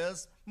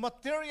harvest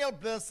material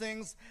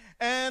blessings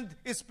and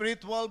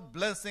spiritual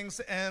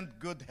blessings and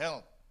good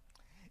health.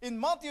 In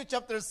Matthew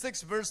chapter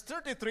 6, verse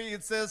 33,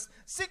 it says,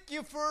 "Seek ye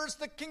first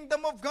the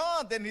kingdom of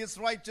God and His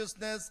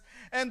righteousness,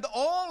 and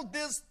all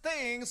these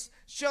things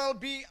shall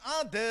be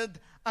added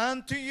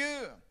unto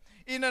you."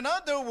 In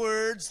other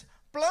words,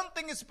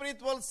 planting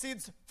spiritual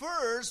seeds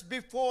first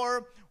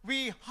before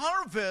we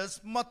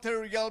harvest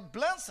material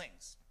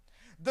blessings.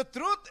 The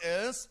truth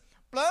is,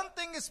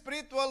 planting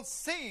spiritual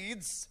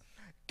seeds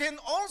can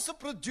also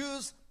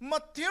produce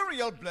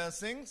material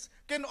blessings,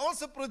 can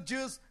also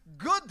produce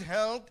good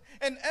health,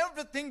 and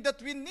everything that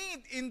we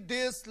need in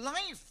this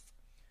life.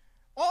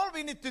 All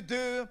we need to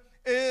do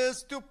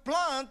is to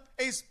plant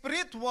a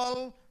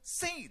spiritual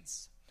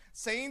seeds.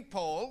 St.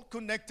 Paul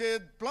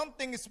connected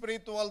planting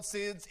spiritual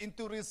seeds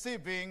into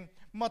receiving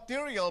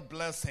material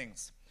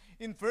blessings.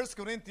 In 1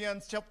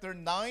 Corinthians chapter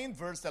 9,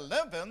 verse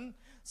 11,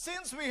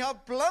 since we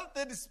have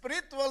planted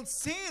spiritual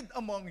seed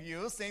among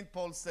you, St.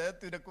 Paul said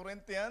to the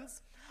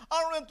Corinthians,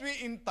 aren't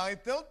we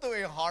entitled to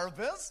a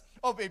harvest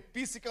of a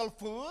physical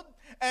food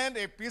and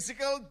a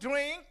physical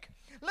drink?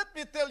 Let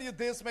me tell you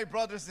this, my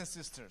brothers and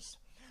sisters.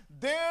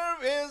 There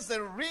is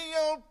a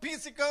real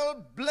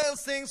physical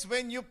blessings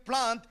when you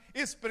plant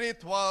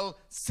spiritual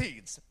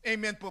seeds.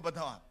 Amen po ba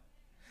doon?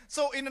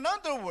 So in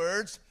other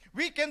words,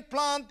 we can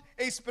plant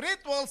a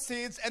spiritual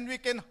seeds and we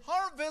can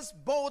harvest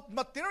both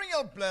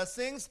material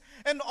blessings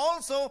and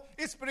also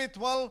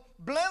spiritual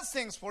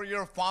blessings for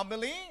your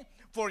family,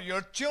 for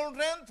your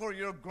children, for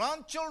your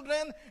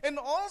grandchildren, and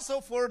also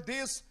for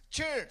this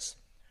church.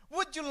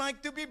 Would you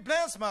like to be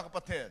blessed, mga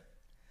kapatid?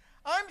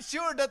 I'm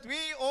sure that we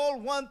all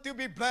want to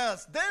be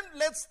blessed. Then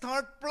let's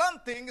start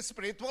planting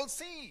spiritual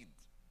seed.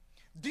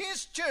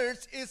 This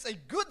church is a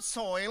good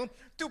soil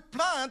to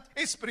plant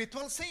a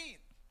spiritual seed.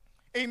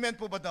 Amen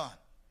po ba doon?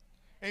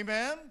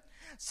 Amen?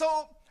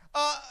 So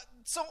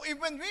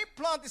when we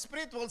plant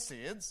spiritual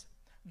seeds,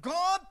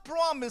 God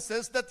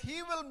promises that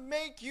He will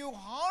make you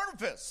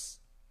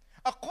harvest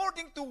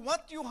according to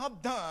what you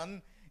have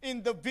done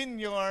in the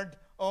vineyard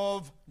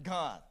of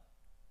God.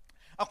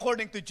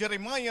 According to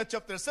Jeremiah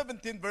chapter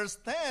 17 verse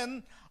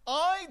 10,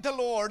 I, the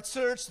Lord,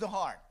 search the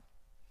heart.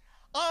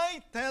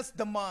 I test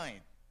the mind,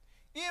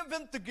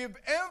 even to give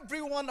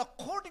everyone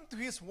according to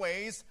his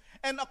ways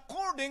and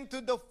according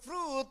to the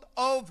fruit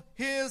of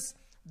his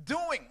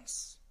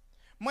doings.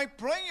 My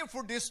prayer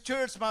for this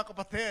church, mga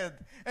kapatid,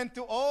 and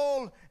to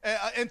all,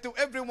 and to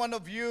every one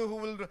of you who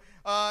will,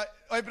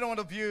 every one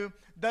of you,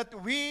 that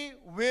we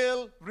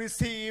will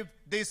receive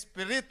the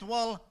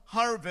spiritual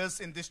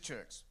harvest in this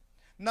church.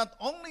 Not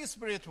only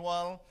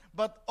spiritual,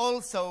 but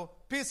also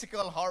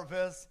physical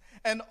harvest,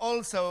 and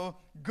also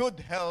good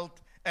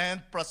health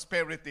and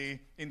prosperity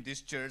in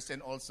this church,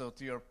 and also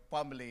to your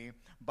family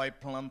by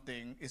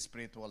planting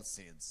spiritual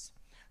seeds.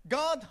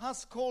 God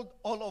has called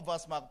all of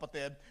us, mga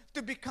kapatid,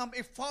 to become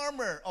a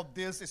farmer of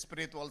these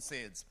spiritual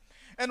seeds.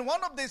 And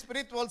one of the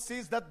spiritual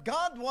seeds that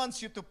God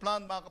wants you to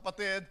plant, mga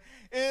kapatid,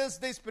 is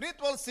the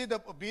spiritual seed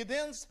of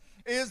obedience,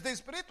 is the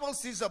spiritual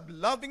seeds of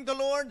loving the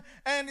Lord,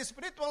 and the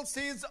spiritual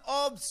seeds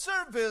of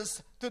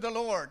service to the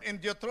Lord. In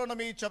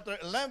Deuteronomy chapter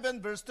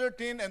 11, verse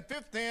 13 and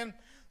 15,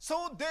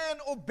 so then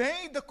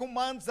obey the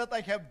commands that I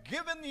have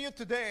given you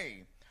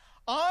today.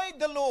 I,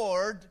 the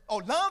Lord,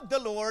 love the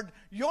Lord,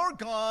 your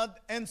God,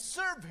 and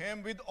serve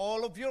Him with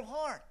all of your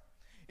heart.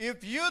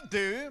 If you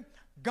do,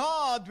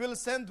 God will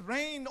send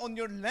rain on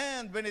your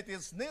land when it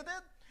is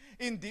needed,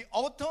 in the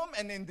autumn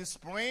and in the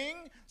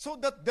spring, so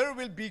that there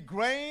will be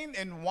grain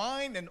and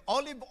wine and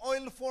olive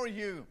oil for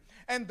you,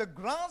 and the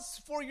grass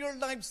for your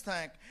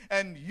livestock,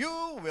 and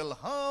you will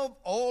have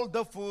all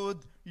the food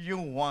you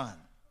want.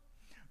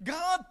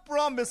 God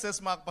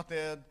promises, mga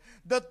kapatid,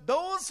 that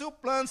those who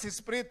plant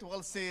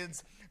spiritual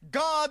seeds,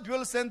 God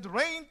will send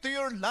rain to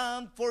your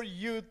land for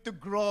you to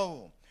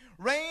grow.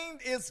 Rain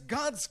is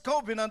God's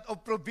covenant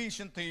of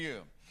provision to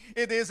you.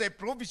 It is a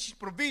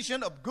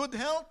provision of good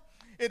health.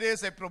 It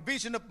is a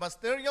provision of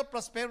material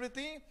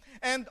prosperity.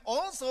 And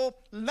also,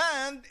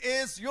 land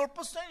is your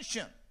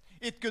possession.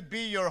 It could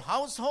be your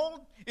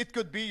household. It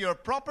could be your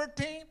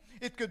property.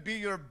 It could be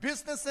your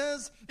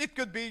businesses. It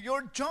could be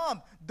your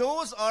job.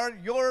 Those are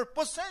your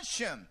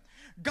possession.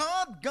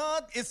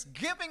 God is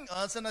giving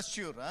us an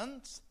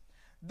assurance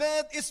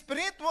that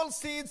spiritual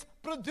seeds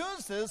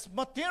produces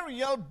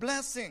material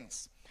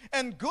blessings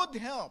and good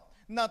health,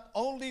 not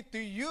only to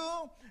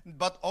you,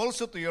 but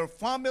also to your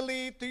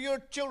family, to your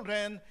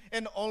children,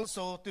 and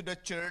also to the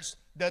church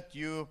that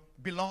you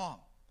belong.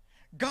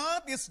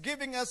 God is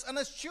giving us an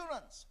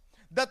assurance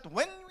that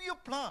when you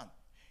plant,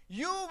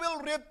 you will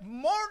reap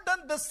more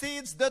than the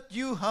seeds that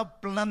you have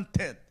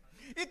planted.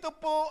 Ito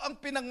po ang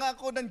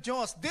pinangako ng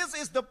Diyos. This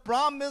is the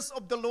promise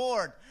of the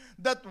Lord,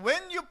 that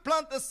when you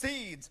plant the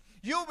seeds,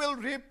 you will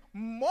reap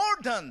more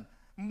than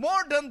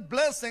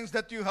blessings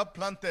that you have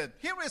planted.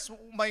 Here is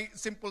my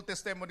simple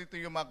testimony to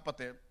you, mga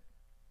kapatid.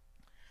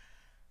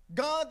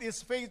 God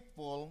is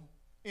faithful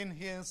in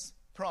His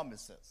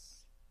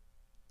promises.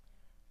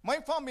 My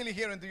family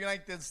here in the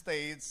United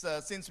States,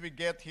 since we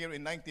get here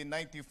in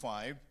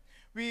 1995,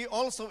 we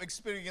also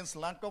experience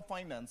lack of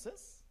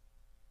finances.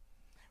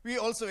 We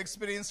also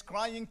experience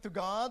crying to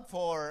God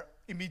for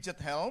immediate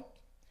help.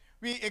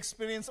 We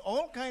experience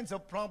all kinds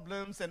of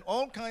problems and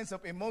all kinds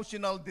of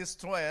emotional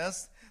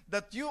distress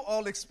that you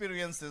all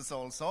experiences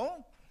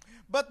also.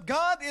 But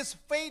God is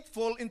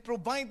faithful in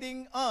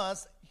providing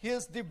us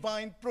His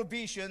divine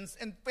provisions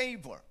and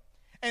favor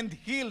and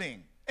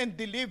healing and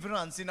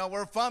deliverance in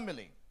our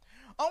family.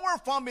 Our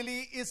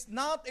family is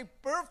not a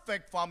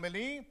perfect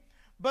family,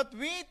 but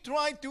we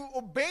try to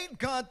obey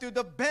God to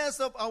the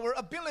best of our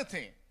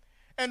ability.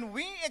 And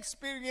we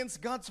experience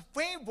God's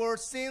favor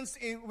since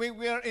we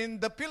were in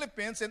the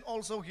Philippines and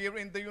also here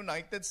in the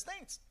United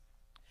States.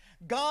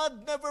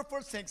 God never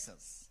forsakes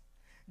us.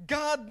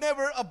 God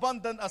never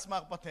abandons us,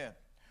 mga kapatid.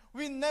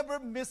 We never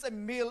miss a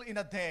meal in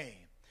a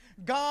day.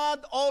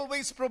 God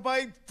always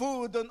provides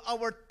food on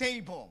our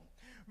table.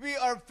 We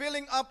are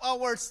filling up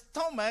our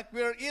stomach.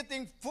 We are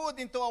eating food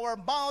into our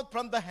mouth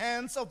from the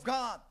hands of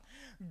God.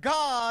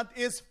 God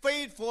is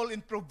faithful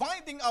in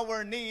providing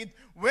our need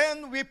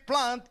when we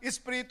plant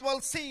spiritual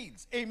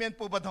seeds. Amen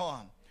po ba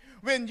doon?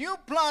 When you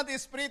plant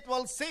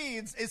spiritual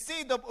seeds, a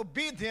seed of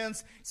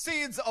obedience,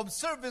 seeds of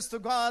service to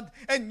God,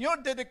 and your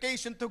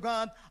dedication to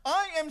God,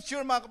 I am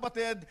sure, mga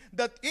kapatid,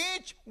 that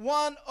each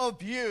one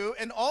of you,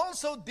 and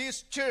also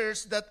this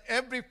church, that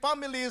every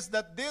families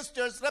that this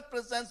church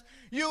represents,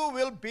 you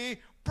will be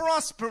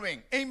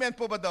prospering. Amen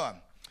po ba doon?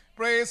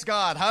 Praise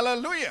God.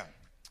 Hallelujah.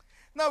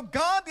 Now,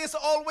 God is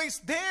always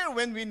there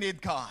when we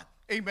need God.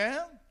 Amen?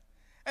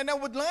 And I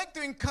would like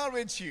to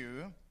encourage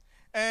you,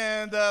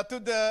 and to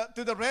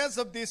the rest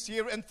of this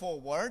year and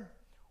forward,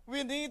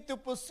 we need to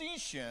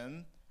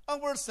position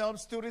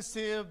ourselves to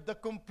receive the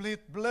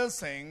complete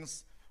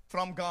blessings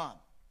from God.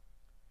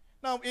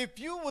 Now, if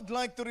you would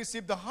like to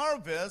receive the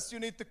harvest, you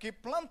need to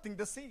keep planting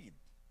the seed.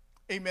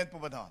 Amen po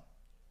ba doon?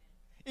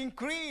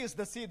 Increase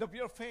the seed of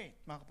your faith,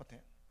 mga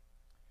kapatid.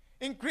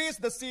 Increase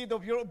the seed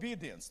of your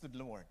obedience to the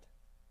Lord.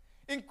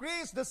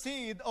 Increase the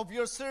seed of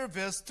your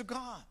service to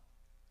God.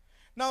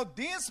 Now,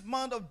 this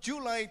month of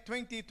July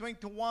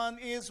 2021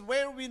 is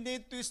where we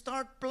need to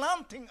start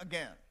planting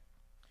again.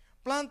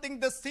 Planting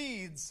the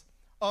seeds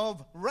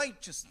of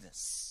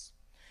righteousness.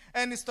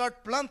 And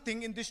start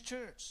planting in this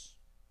church.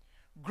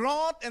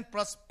 Growth and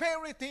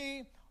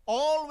prosperity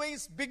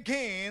always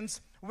begins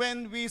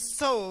when we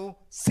sow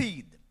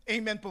seed.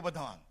 Amen po ba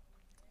doon?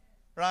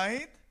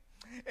 Right?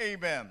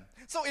 Amen.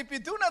 So if we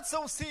do not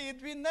sow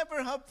seed, we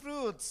never have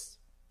fruits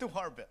to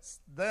harvest.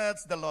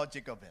 That's the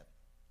logic of it.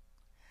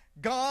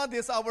 God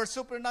is our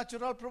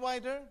supernatural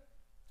provider,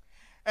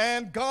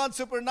 and God's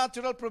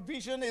supernatural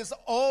provision is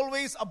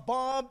always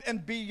above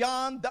and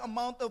beyond the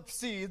amount of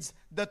seeds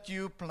that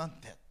you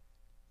planted.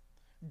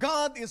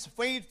 God is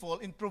faithful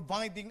in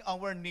providing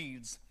our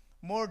needs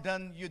more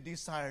than you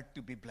desire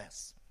to be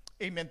blessed.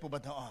 Amen po ba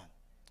doon?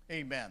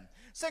 Amen.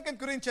 2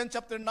 Corinthians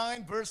chapter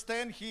 9, verse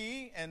 10,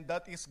 He, and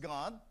that is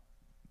God,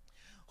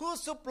 who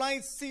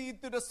supplies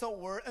seed to the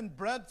sower and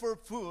bread for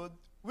food,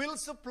 will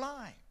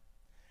supply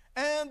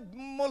and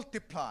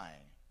multiply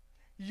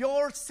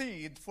your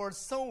seed for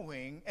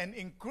sowing and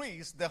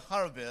increase the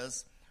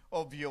harvest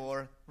of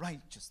your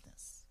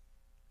righteousness.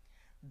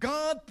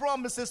 God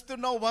promises to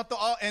Noah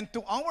and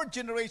to our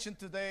generation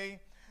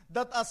today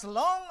that as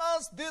long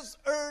as this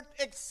earth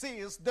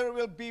exists, there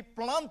will be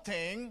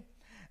planting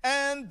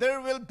and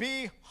there will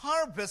be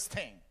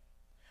harvesting.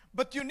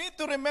 But you need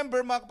to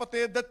remember, mga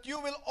kapatid, that you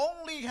will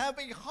only have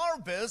a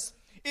harvest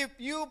if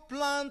you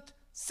plant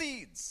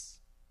seeds.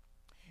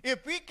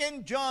 If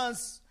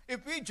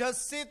we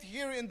just sit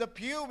here in the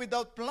pew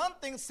without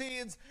planting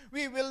seeds,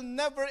 we will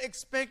never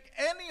expect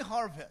any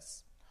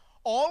harvest.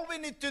 All we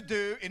need to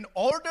do in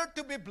order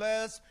to be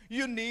blessed,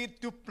 you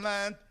need to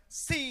plant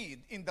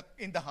seed in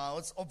the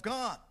house of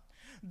God.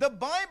 The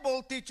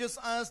Bible teaches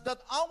us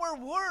that our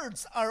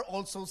words are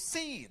also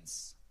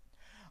seeds.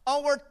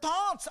 Our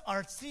thoughts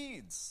are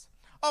seeds.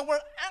 Our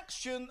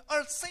action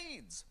are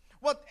seeds.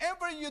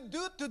 Whatever you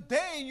do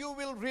today, you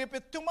will reap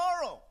it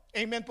tomorrow.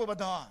 Amen po ba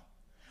doon?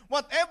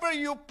 Whatever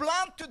you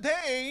plant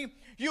today,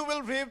 you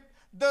will reap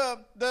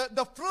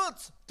the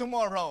fruits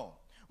tomorrow.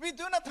 We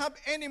do not have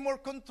any more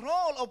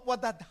control of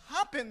what had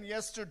happened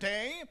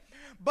yesterday,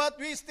 but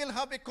we still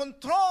have a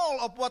control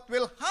of what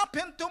will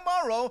happen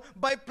tomorrow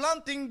by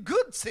planting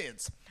good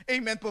seeds.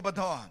 Amen po ba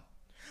doon?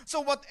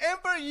 So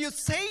whatever you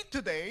say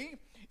today,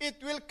 it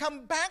will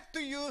come back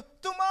to you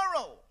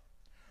tomorrow.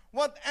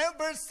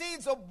 Whatever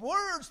seeds of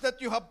words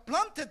that you have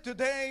planted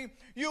today,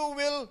 you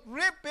will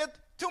reap it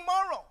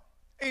tomorrow.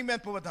 Amen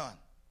po ba doon?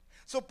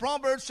 So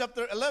Proverbs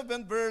chapter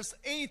 11 verse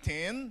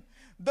 18,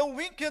 the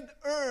wicked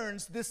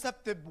earns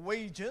deceptive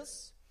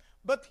wages,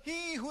 but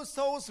he who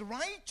sows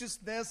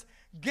righteousness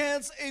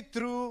gets a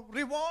true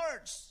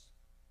rewards.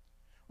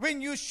 When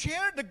you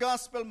share the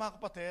gospel,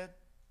 mga kapatid,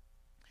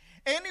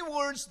 any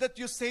words that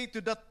you say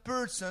to that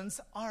person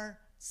are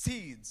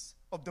seeds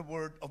of the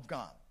word of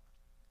God.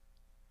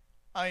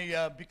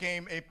 I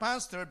became a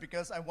pastor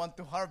because I want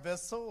to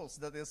harvest souls.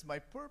 That is my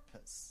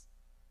purpose,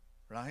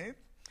 right?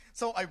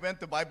 So I went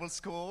to Bible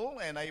school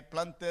and I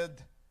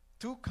planted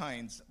two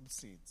kinds of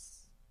seeds.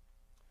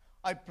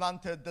 I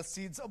planted the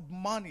seeds of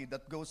money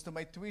that goes to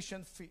my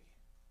tuition fee.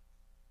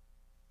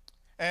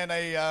 And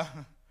I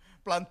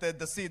planted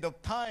the seed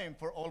of time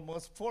for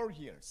almost 4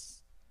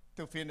 years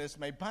to finish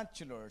my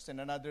bachelor's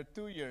and another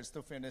 2 years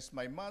to finish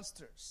my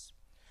master's.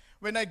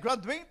 When I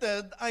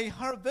graduated, I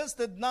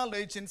harvested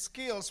knowledge and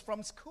skills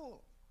from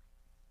school.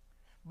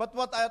 But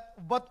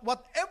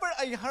whatever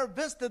I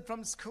harvested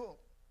from school,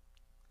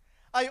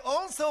 I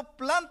also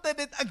planted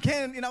it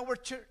again in our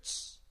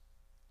church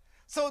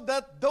so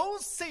that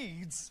those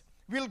seeds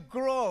will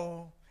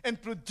grow and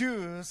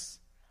produce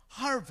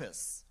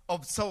harvests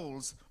of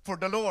souls for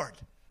the Lord.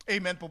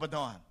 Amen po ba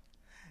doon?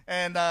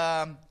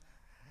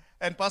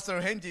 And Pastor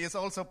Henji is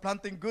also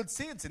planting good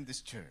seeds in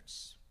this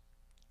church.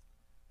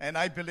 And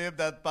I believe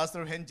that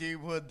Pastor Henji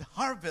would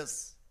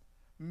harvest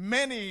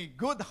many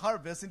good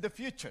harvests in the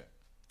future.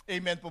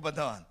 Amen po ba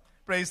doon?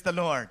 Praise the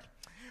Lord.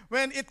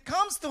 When it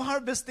comes to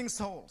harvesting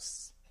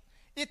souls,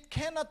 it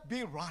cannot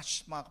be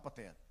rushed, mga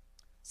kapatid.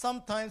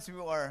 Sometimes we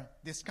are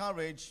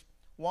discouraged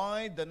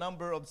why the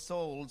number of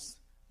souls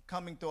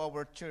coming to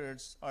our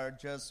church are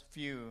just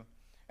few,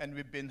 and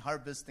we've been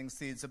harvesting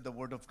seeds of the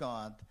Word of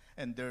God,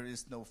 and there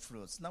is no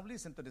fruits. Now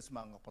listen to this,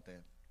 mga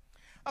kapatid.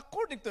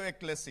 According to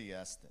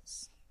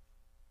Ecclesiastes,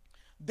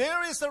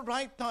 there is a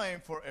right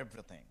time for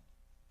everything.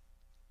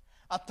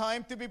 A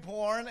time to be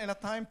born and a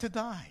time to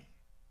die.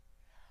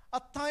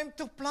 A time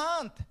to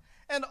plant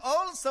and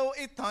also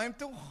a time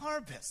to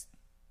harvest.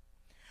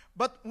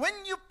 But when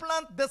you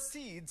plant the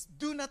seeds,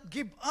 do not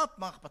give up,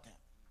 mga kapatid.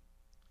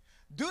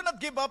 Do not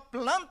give up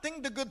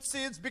planting the good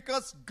seeds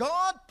because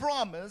God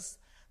promised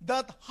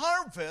that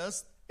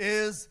harvest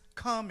is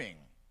coming.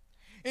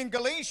 In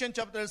Galatians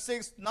chapter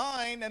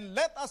 6:9, and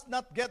let us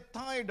not get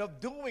tired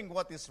of doing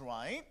what is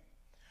right,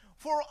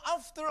 for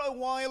after a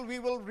while we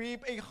will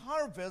reap a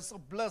harvest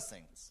of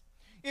blessings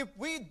if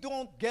we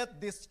don't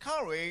get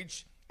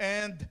discouraged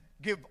and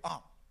give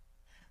up.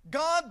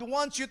 God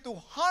wants you to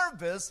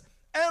harvest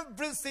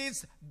every seed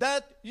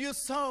that you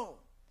sow.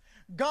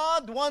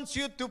 God wants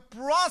you to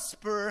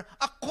prosper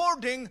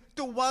according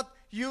to what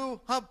you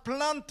have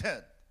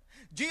planted.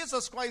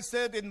 Jesus Christ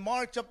said in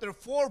Mark chapter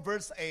 4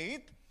 verse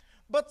 8,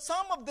 but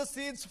some of the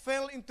seeds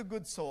fell into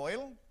good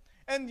soil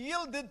and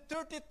yielded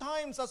 30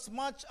 times as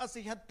much as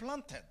he had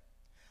planted.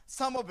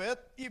 Some of it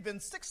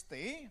even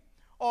 60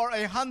 or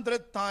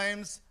 100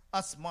 times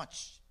as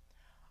much.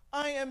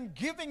 I am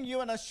giving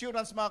you an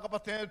assurance, mga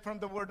kapatid, from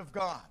the Word of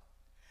God,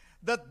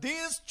 that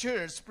this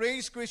church,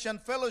 Praise Christian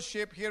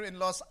Fellowship here in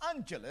Los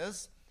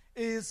Angeles,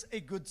 is a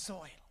good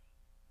soil.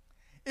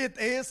 It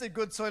is a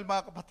good soil,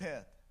 mga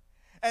kapatid.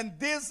 And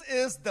this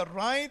is the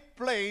right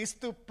place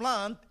to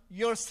plant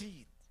your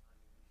seed,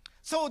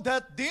 so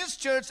that this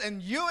church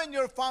and you and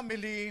your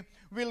family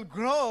will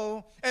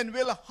grow and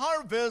will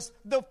harvest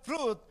the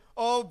fruit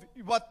of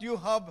what you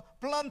have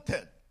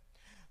planted.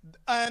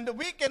 And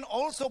we can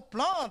also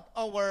plant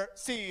our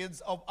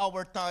seeds of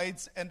our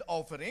tithes and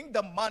offering.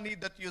 The money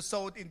that you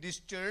sowed in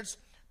this church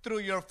through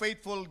your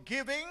faithful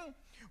giving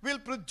will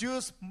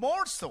produce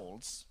more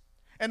souls.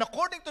 And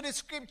according to the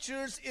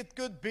scriptures, it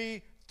could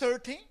be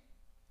 30,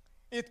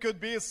 it could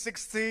be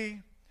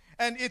 60,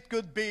 and it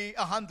could be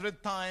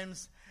 100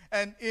 times.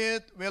 And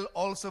it will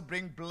also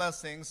bring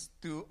blessings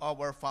to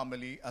our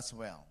family as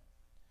well.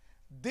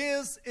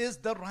 This is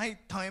the right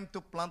time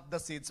to plant the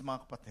seeds,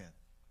 mga kapatid.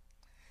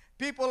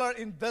 People are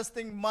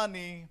investing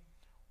money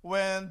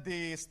when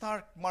the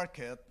stock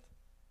market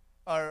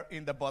are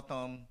in the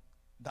bottom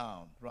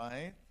down,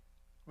 right?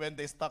 When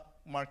the stock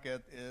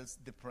market is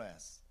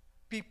depressed.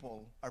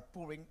 People are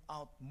pouring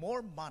out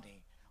more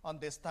money on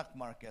the stock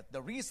market.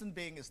 The reason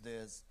being is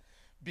this,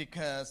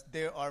 because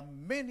there are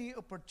many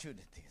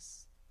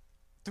opportunities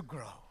to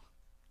grow.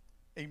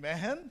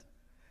 Amen?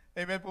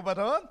 Amen po ba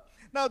doon?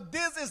 Now,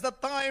 this is the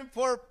time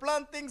for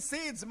planting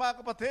seeds,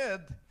 mga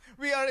kapatid.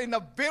 We are in a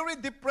very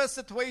depressed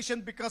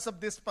situation because of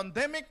this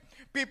pandemic.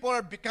 People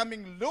are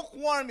becoming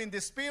lukewarm in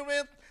the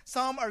spirit.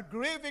 Some are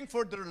grieving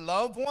for their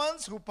loved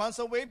ones who passed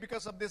away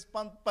because of this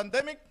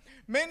pandemic.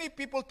 Many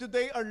people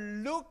today are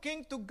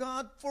looking to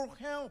God for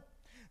help.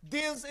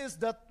 This is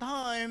the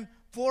time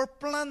for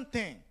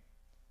planting.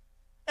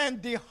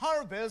 And the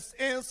harvest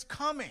is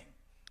coming.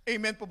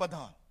 Amen po ba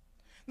doon?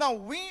 Now,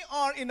 we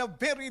are in a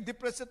very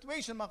depressed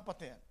situation, mga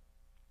kapatid.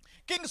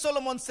 King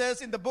Solomon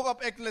says in the book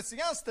of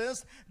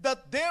Ecclesiastes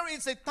that there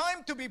is a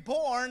time to be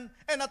born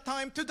and a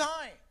time to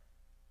die.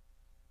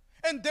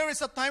 And there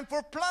is a time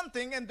for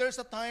planting and there's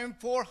a time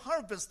for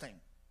harvesting.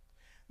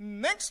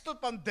 Next to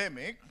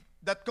pandemic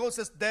that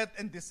causes death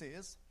and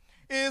disease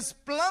is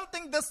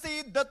planting the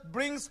seed that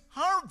brings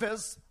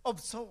harvest of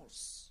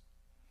souls.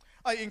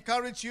 I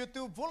encourage you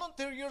to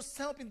volunteer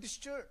yourself in this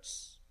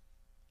church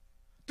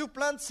to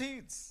plant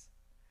seeds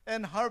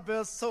and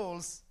harvest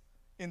souls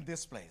in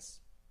this place.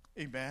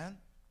 Amen?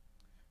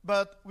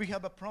 But we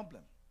have a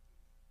problem.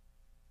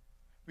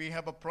 We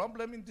have a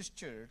problem in this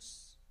church,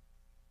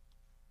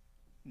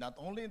 not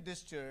only in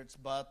this church,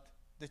 but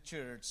the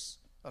church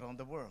around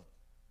the world.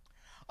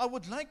 I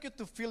would like you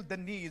to feel the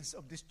needs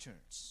of this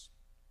church.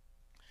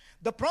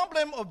 The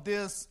problem of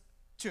this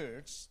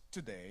church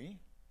today,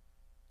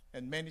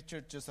 and many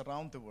churches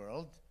around the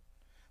world,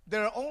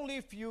 there are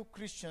only few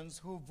Christians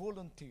who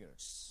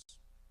volunteers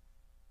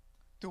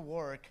to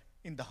work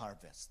in the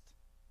harvest.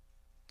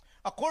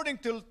 According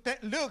to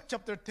Luke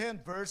chapter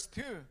 10, verse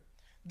 2,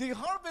 the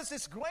harvest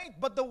is great,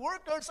 but the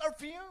workers are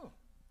few.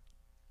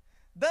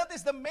 That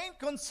is the main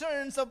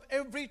concerns of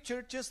every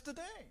churches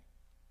today.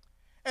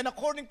 And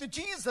according to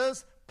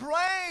Jesus,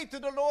 pray to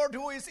the Lord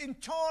who is in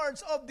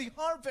charge of the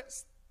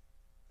harvest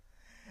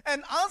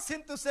and ask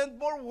Him to send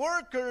more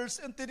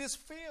workers into this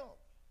field.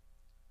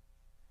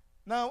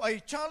 Now, I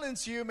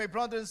challenge you, my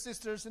brothers and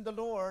sisters in the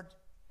Lord,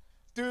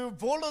 to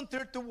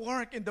volunteer to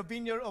work in the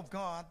vineyard of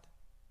God.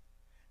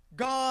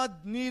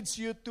 God needs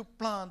you to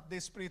plant the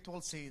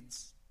spiritual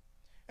seeds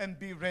and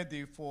be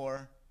ready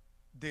for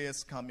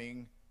this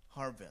coming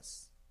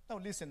harvest. Now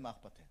listen, mga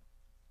kapatid.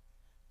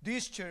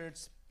 this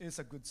church is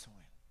a good soil.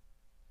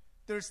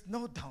 There's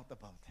no doubt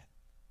about it.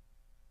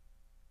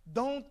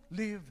 Don't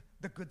leave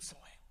the good soil.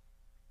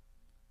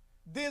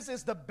 This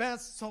is the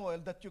best soil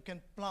that you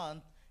can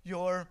plant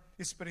your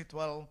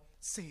spiritual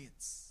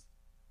seeds.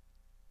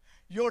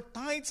 Your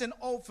tithes and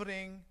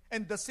offering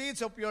and the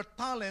seeds of your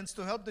talents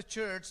to help the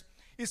church,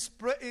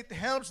 it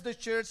helps the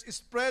church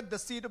spread the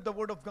seed of the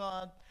Word of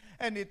God,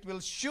 and it will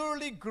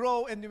surely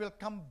grow and it will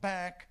come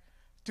back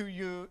to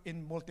you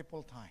in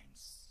multiple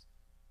times.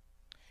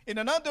 In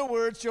other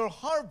words, your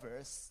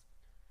harvest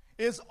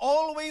is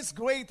always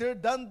greater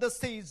than the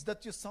seeds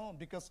that you sown,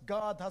 because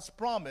God has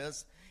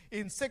promised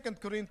in 2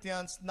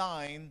 Corinthians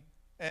 9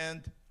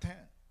 and 10.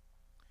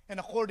 And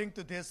according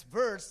to this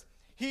verse,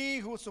 he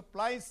who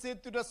supplies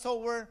seed to the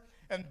sower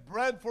and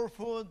bread for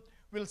food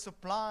will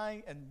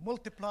supply and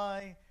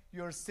multiply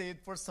your seed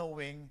for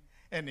sowing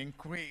and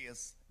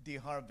increase the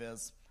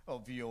harvest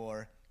of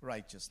your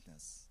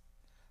righteousness.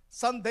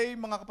 Sunday,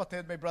 mga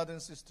kapatid, my brothers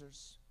and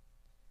sisters,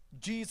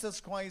 Jesus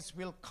Christ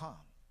will come.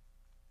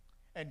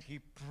 And he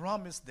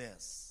promised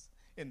this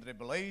in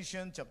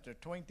Revelation chapter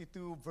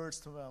 22, verse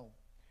 12.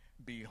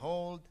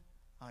 Behold,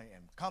 I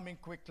am coming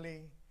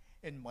quickly,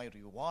 and my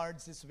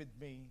rewards is with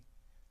me,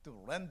 to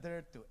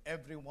render to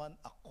everyone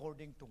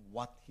according to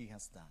what he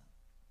has done.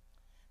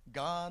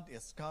 God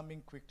is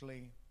coming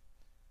quickly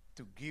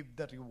to give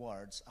the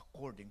rewards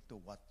according to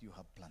what you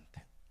have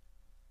planted.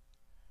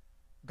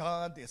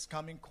 God is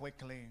coming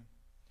quickly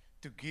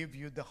to give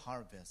you the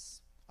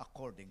harvest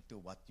according to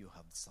what you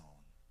have sown.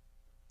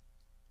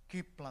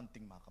 Keep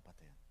planting, mga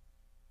kapatid,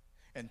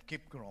 and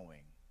keep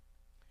growing,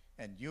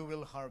 and you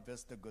will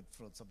harvest the good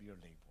fruits of your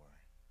labor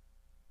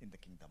in the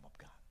kingdom of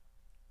God.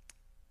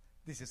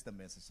 This is the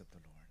message of the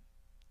Lord.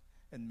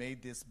 And may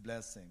these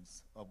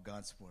blessings of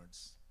God's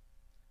words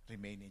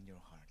remain in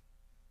your heart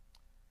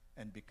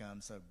and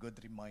becomes a good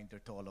reminder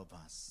to all of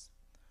us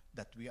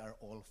that we are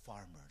all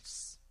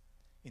farmers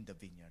in the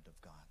vineyard of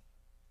God.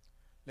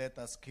 Let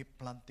us keep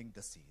planting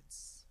the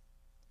seeds.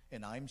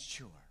 And I'm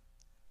sure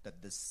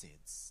that the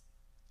seeds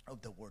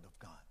of the Word of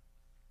God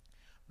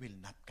will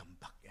not come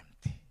back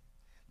empty.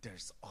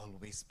 There's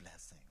always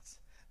blessings.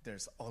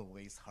 There's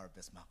always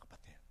harvest, mga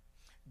kapatid.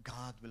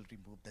 God will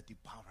remove the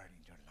devourer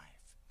in your life.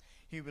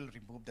 He will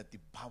remove the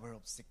devourer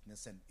of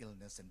sickness and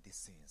illness and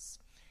disease.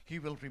 He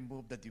will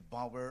remove the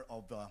devourer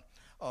of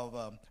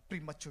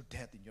premature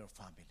death in your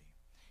family.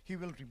 He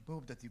will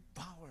remove the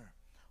devourer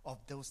of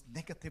those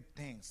negative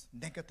things,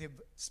 negative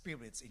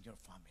spirits in your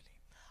family.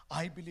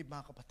 I believe,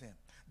 mga kapatid,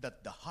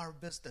 that the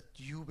harvest that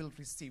you will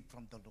receive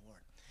from the Lord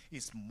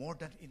is more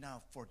than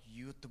enough for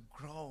you to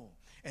grow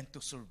and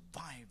to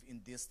survive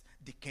in this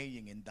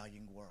decaying and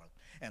dying world.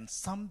 And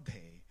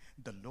someday,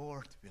 the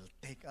Lord will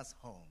take us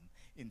home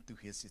into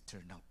His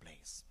eternal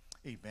place.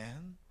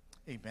 Amen?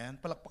 Amen?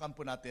 Palakpakan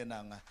po natin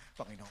ang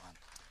Panginoon.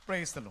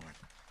 Praise the Lord.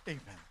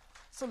 Amen.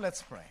 So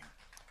let's pray.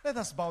 Let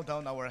us bow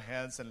down our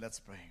heads and let's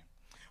pray.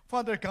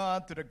 Father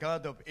God, to the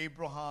God of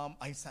Abraham,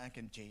 Isaac,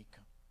 and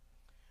Jacob,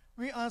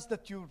 we ask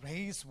that you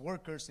raise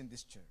workers in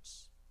this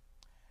church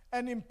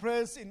and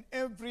impress in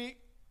every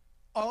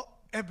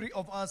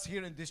of us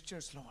here in this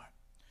church, Lord,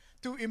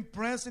 to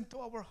impress into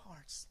our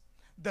hearts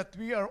that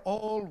we are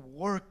all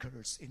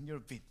workers in your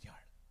vineyard.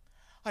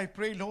 I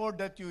pray, Lord,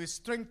 that you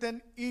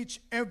strengthen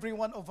every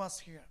one of us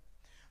here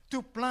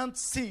to plant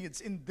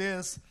seeds in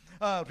this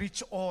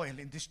rich oil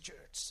in this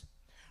church.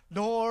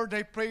 Lord,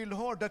 I pray,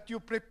 Lord, that you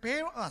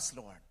prepare us,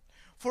 Lord,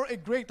 for a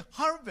great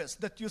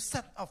harvest that you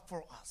set up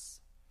for us.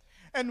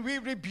 And we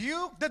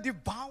rebuke the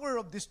devourer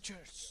of this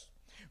church.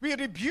 We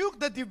rebuke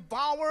the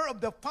devourer of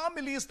the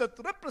families that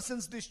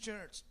represents this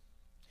church.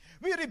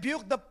 We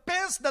rebuke the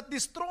pest that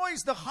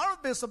destroys the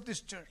harvest of this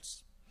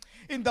church.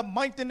 In the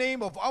mighty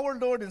name of our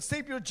Lord and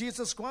Savior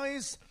Jesus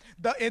Christ,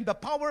 in the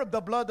power of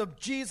the blood of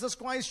Jesus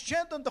Christ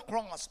shed on the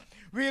cross,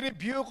 we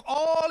rebuke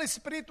all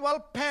spiritual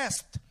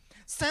pests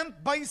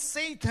sent by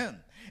Satan.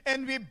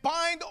 And we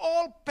bind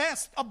all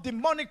pests of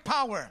demonic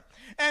power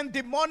and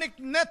demonic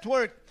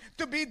network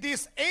to be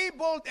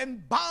disabled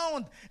and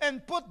bound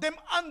and put them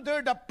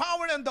under the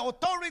power and the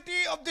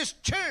authority of this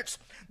church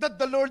that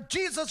the Lord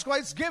Jesus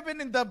Christ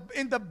given in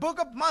the book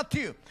of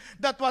Matthew,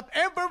 that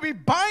whatever we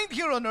bind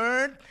here on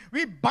earth,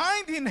 we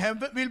bind in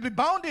heaven, will be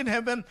bound in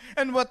heaven,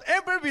 and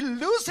whatever we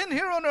loosen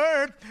here on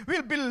earth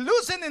will be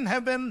loosened in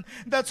heaven.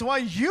 That's why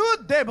you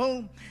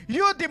devil,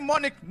 you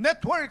demonic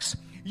networks,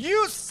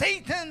 you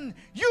Satan,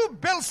 you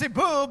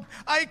Beelzebub,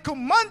 I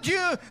command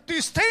you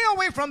to stay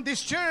away from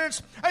this church.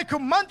 I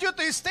command you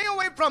to stay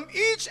away from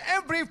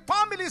every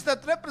families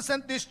that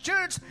represent this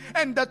church,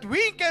 and that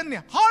we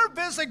can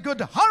harvest a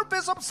good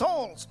harvest of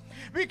souls.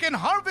 We can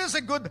harvest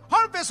a good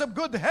harvest of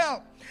good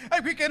health.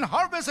 And we can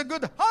harvest a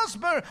good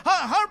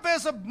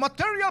harvest of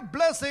material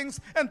blessings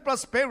and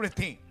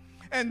prosperity.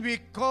 And we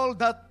call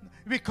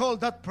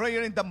that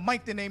prayer in the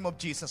mighty name of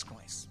Jesus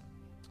Christ.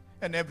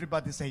 And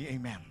everybody say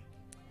amen.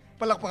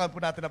 Palakpakan po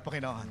natin ang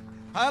Panginoon.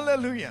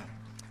 Hallelujah.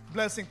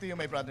 Blessing to you,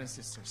 my brothers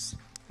and sisters.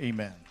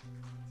 Amen.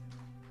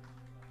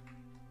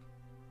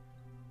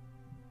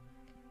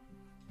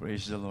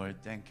 Praise the Lord.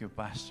 Thank you,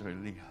 Pastor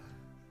Lee.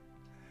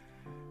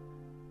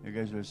 You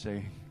guys will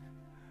say,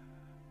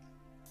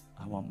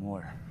 I want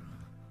more.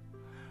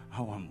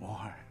 I want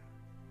more.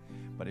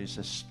 But it's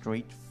a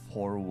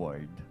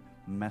straightforward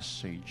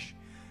message.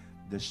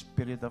 The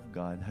Spirit of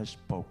God has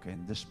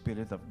spoken. The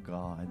Spirit of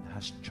God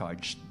has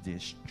charged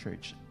this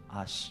church,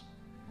 us,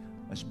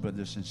 as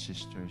brothers and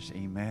sisters.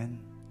 Amen.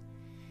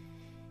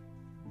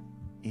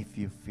 If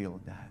you feel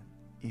that,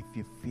 if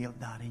you feel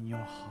that in your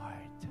heart,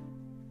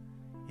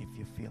 if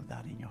you feel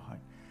that in your heart,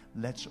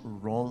 let's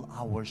roll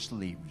our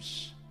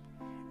sleeves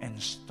and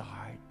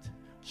start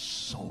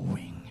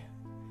sowing.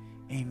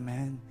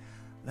 Amen.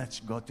 Let's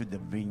go to the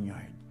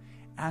vineyard.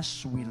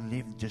 As we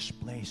leave this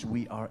place,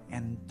 we are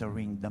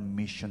entering the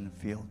mission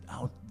field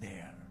out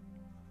there,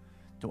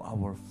 to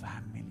our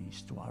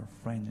families, to our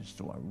friends,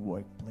 to our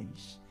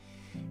workplace.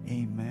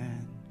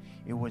 Amen.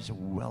 It was a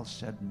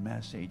well-said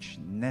message,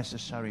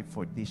 necessary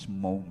for this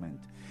moment,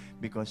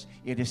 because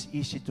it is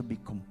easy to be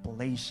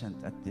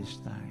complacent at this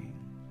time.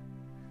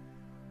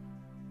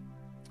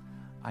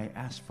 I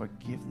asked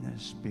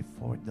forgiveness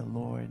before the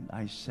Lord.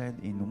 I said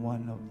in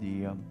one of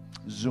the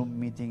Zoom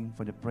meeting,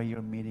 for the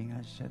prayer meeting,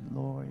 I said,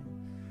 Lord,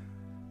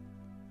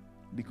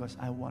 because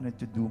I wanted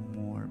to do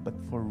more, but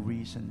for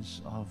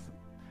reasons of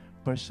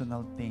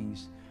personal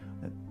things,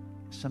 that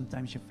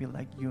sometimes you feel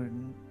like you're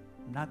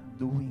not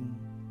doing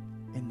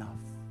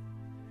enough,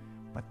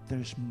 but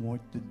there's more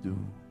to do.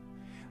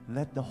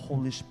 Let the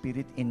Holy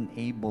Spirit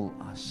enable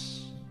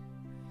us.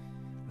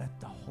 Let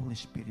the Holy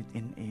Spirit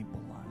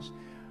enable us.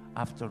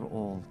 After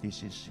all,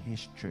 this is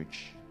His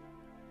church.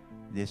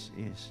 This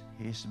is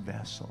His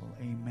vessel.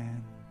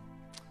 Amen.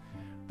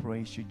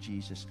 Praise you,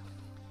 Jesus.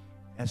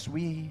 As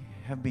we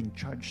have been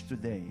charged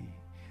today,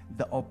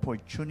 the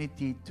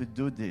opportunity to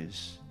do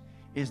this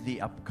is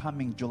the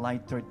upcoming July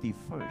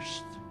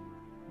 31st.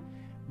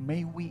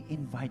 May we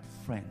invite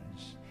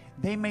friends.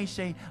 They may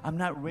say, I'm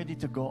not ready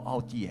to go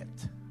out yet.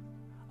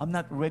 I'm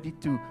not ready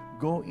to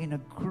go in a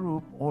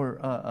group or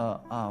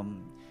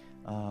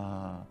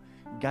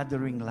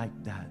gathering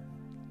like that.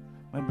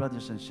 My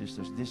brothers and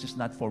sisters, this is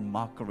not for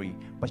mockery,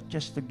 but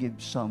just to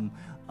give some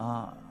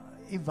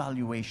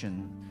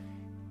evaluation.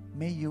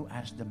 May you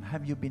ask them,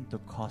 have you been to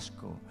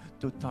Costco,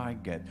 to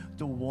Target,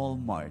 to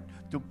Walmart,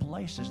 to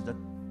places that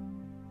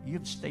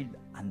you've stayed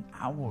an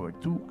hour,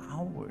 2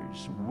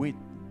 hours with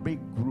big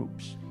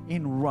groups,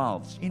 in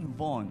Ralph's, in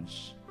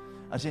Vaughn's,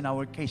 as in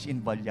our case, in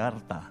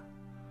Vallarta,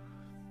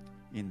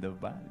 in the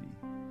valley.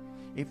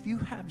 If you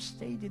have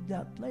stayed in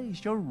that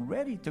place, you're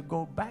ready to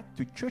go back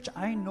to church.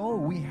 I know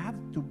we have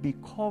to be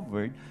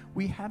covered.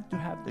 We have to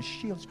have the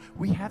shields.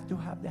 We have to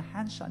have the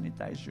hand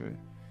sanitizer.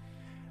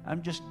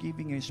 I'm just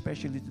giving,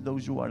 especially to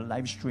those who are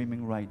live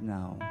streaming right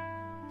now.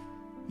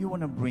 You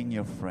want to bring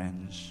your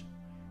friends.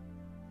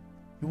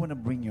 You want to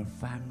bring your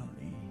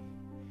family.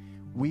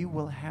 We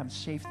will have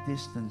safe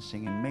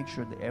distancing and make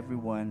sure that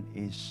everyone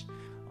is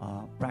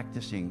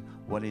practicing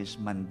what is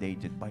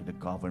mandated by the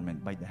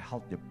government, by the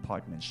health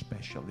department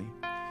especially,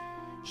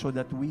 so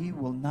that we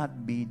will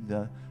not be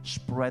the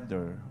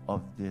spreader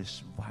of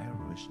this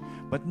virus.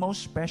 But most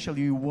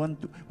especially,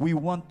 we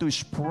want to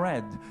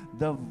spread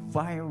the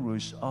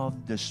virus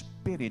of the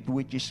Spirit,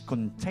 which is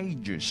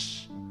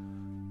contagious,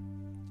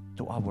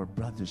 to our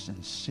brothers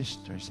and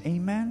sisters.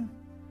 Amen?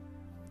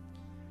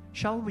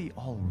 Shall we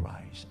all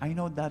rise? I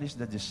know that is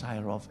the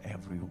desire of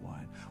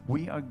everyone.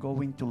 We are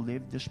going to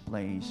leave this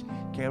place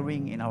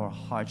carrying in our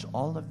hearts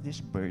all of these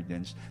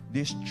burdens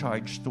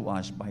discharged to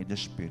us by the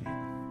Spirit.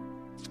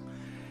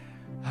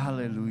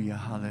 Hallelujah,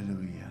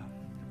 hallelujah.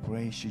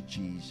 Praise you,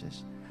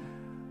 Jesus.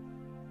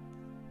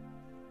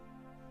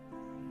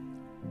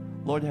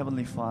 Lord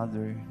Heavenly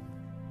Father,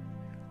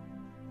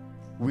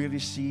 we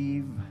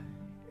receive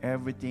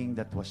everything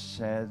that was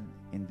said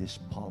in this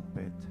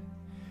pulpit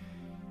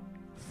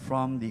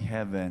from the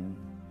heaven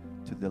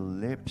to the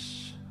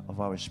lips of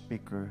our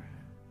speaker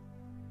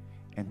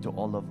and to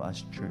all of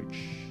us,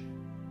 church.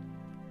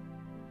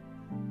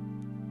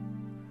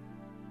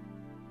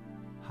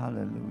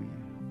 Hallelujah.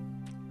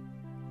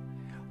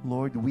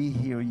 Lord, we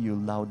hear you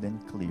loud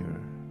and clear.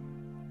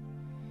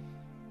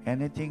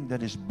 Anything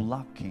that is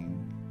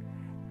blocking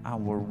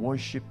our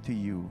worship to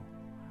you,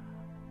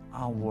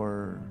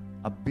 our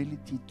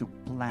ability to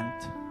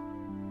plant,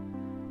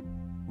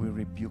 we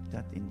rebuke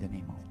that in the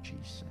name of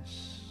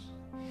Jesus.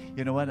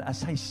 You know what?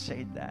 As I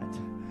say that,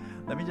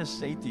 let me just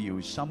say to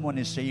you, someone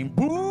is saying,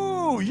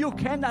 boo, you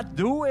cannot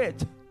do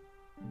it.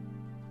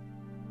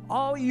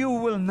 Oh, you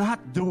will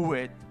not do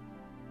it.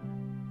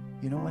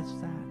 You know what's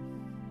that?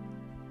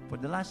 For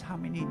the last how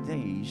many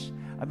days,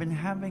 I've been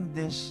having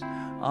this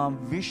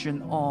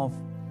vision of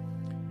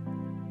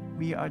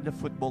we are the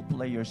football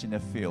players in the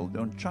field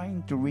and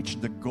trying to reach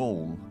the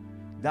goal.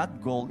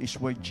 That goal is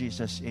where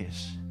Jesus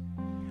is.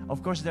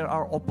 Of course, there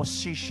are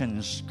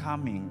oppositions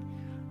coming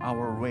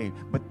our way,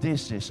 but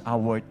this is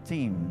our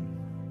team.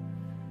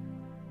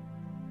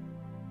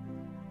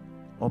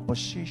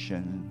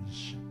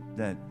 Oppositions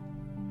that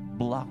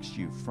blocks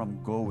you from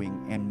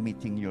going and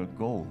meeting your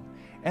goal.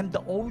 And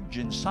the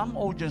audience, some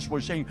audience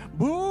were saying,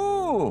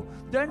 boo,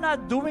 they're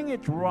not doing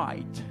it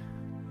right.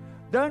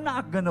 They're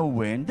not going to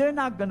win. They're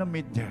not going to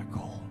meet their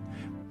goal.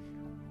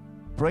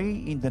 Pray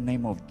in the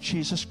name of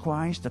Jesus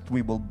Christ that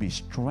we will be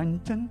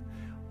strengthened,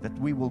 that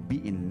we will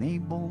be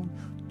enabled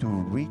to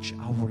reach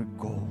our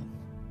goal.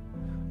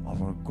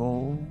 Our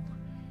goal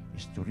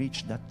is to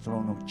reach that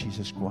throne of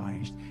Jesus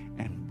Christ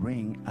and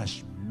bring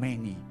as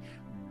many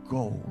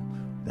goal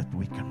that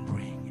we can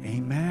bring.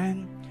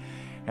 Amen.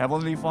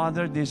 Heavenly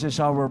Father, this is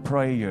our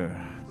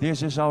prayer.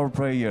 This is our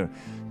prayer.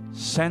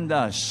 Send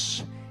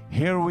us.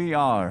 Here we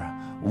are.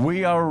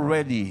 We are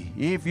ready.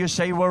 If you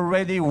say we're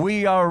ready,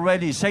 we are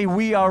ready. Say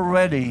we are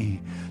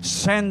ready.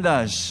 Send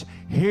us.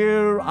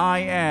 Here I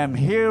am.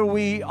 Here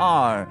we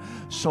are.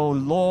 So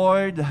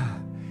Lord,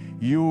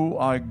 you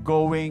are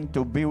going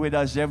to be with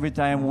us every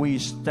time we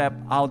step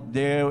out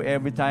there,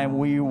 every time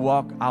we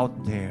walk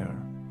out there.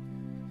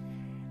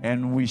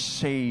 And we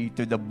say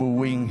to the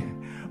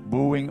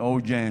booing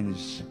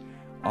audience,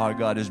 our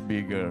God is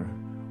bigger.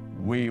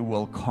 We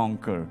will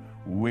conquer.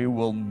 We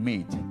will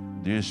meet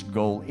this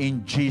goal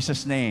in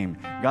Jesus' name.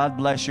 God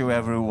bless you,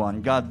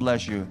 everyone. God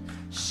bless you.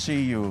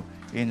 See you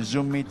in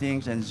Zoom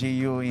meetings and see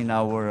you in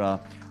our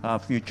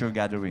future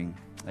gathering.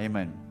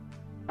 Amen.